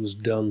broadcast was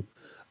done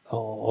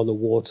on a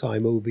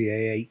wartime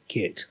OBA 8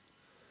 kit.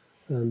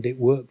 And it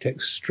worked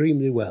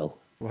extremely well.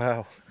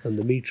 Wow. And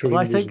the metering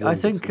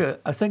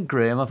I think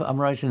Graham, I'm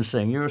right in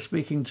saying you were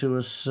speaking to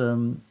us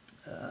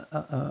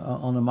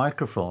on a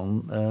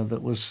microphone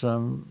that was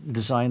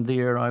designed the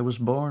year I was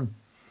born.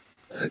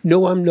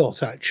 No, I'm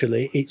not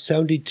actually. It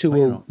sounded too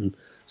you're not? open,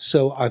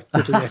 so I've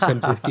put an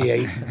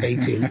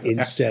SM58 in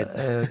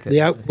instead.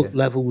 The output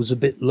level was a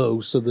bit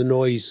low, so the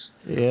noise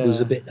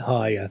was a bit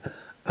higher,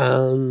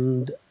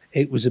 and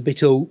it was a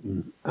bit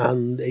open.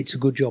 And it's a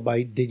good job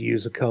I did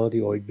use a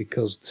cardioid,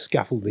 because the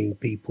scaffolding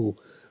people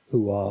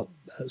who are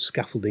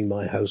scaffolding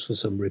my house for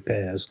some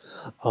repairs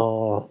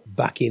are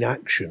back in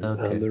action,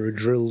 and there are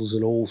drills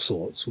and all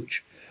sorts,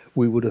 which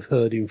we would have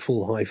heard in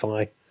full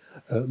hi-fi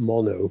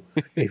mono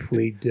if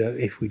we'd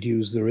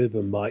used the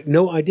ribbon mic.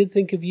 No, I did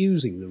think of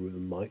using the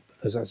ribbon mic,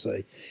 but as I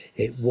say,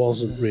 it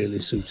wasn't really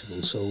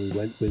suitable, so we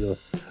went with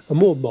a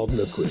more modern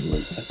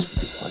equivalent. Let's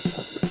put it like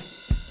that.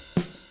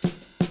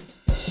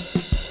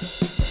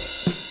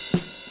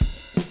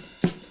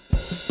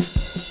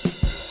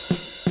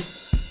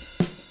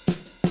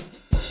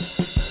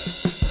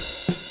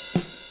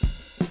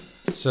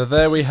 So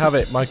there we have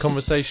it, my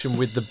conversation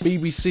with the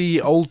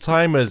BBC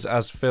old-timers,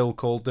 as Phil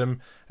called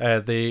them,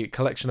 the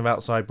collection of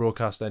outside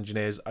broadcast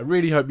engineers. I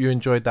really hope you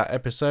enjoyed that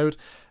episode,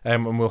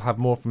 and we'll have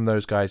more from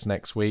those guys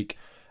next week.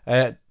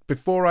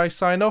 Before I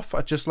sign off,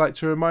 I'd just like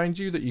to remind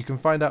you that you can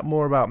find out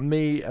more about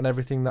me and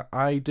everything that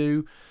I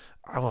do.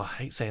 Oh, I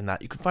hate saying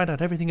that. You can find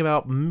out everything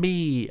about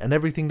me and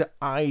everything that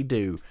I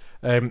do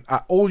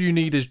at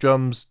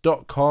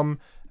allyouneedisdrums.com.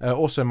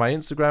 Also my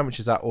Instagram, which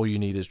is at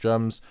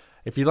allyouneedisdrums.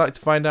 If you'd like to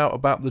find out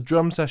about the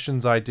drum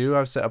sessions I do,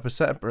 I've set up a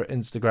separate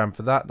Instagram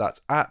for that. That's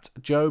at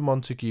Joe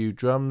Montague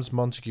Drums.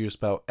 Montague is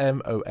spelled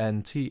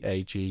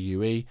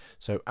Montague.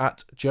 So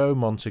at Joe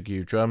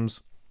Montague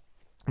Drums.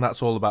 And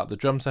that's all about the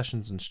drum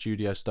sessions and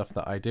studio stuff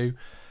that I do.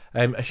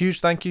 A huge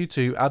thank you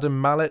to Adam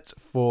Mallet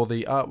for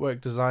the artwork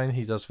design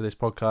he does for this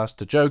podcast,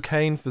 to Joe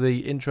Kane for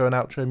the intro and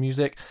outro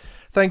music.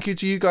 Thank you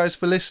to you guys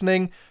for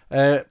listening.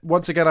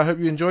 Once again, I hope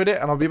you enjoyed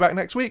it, and I'll be back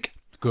next week.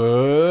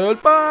 Goodbye!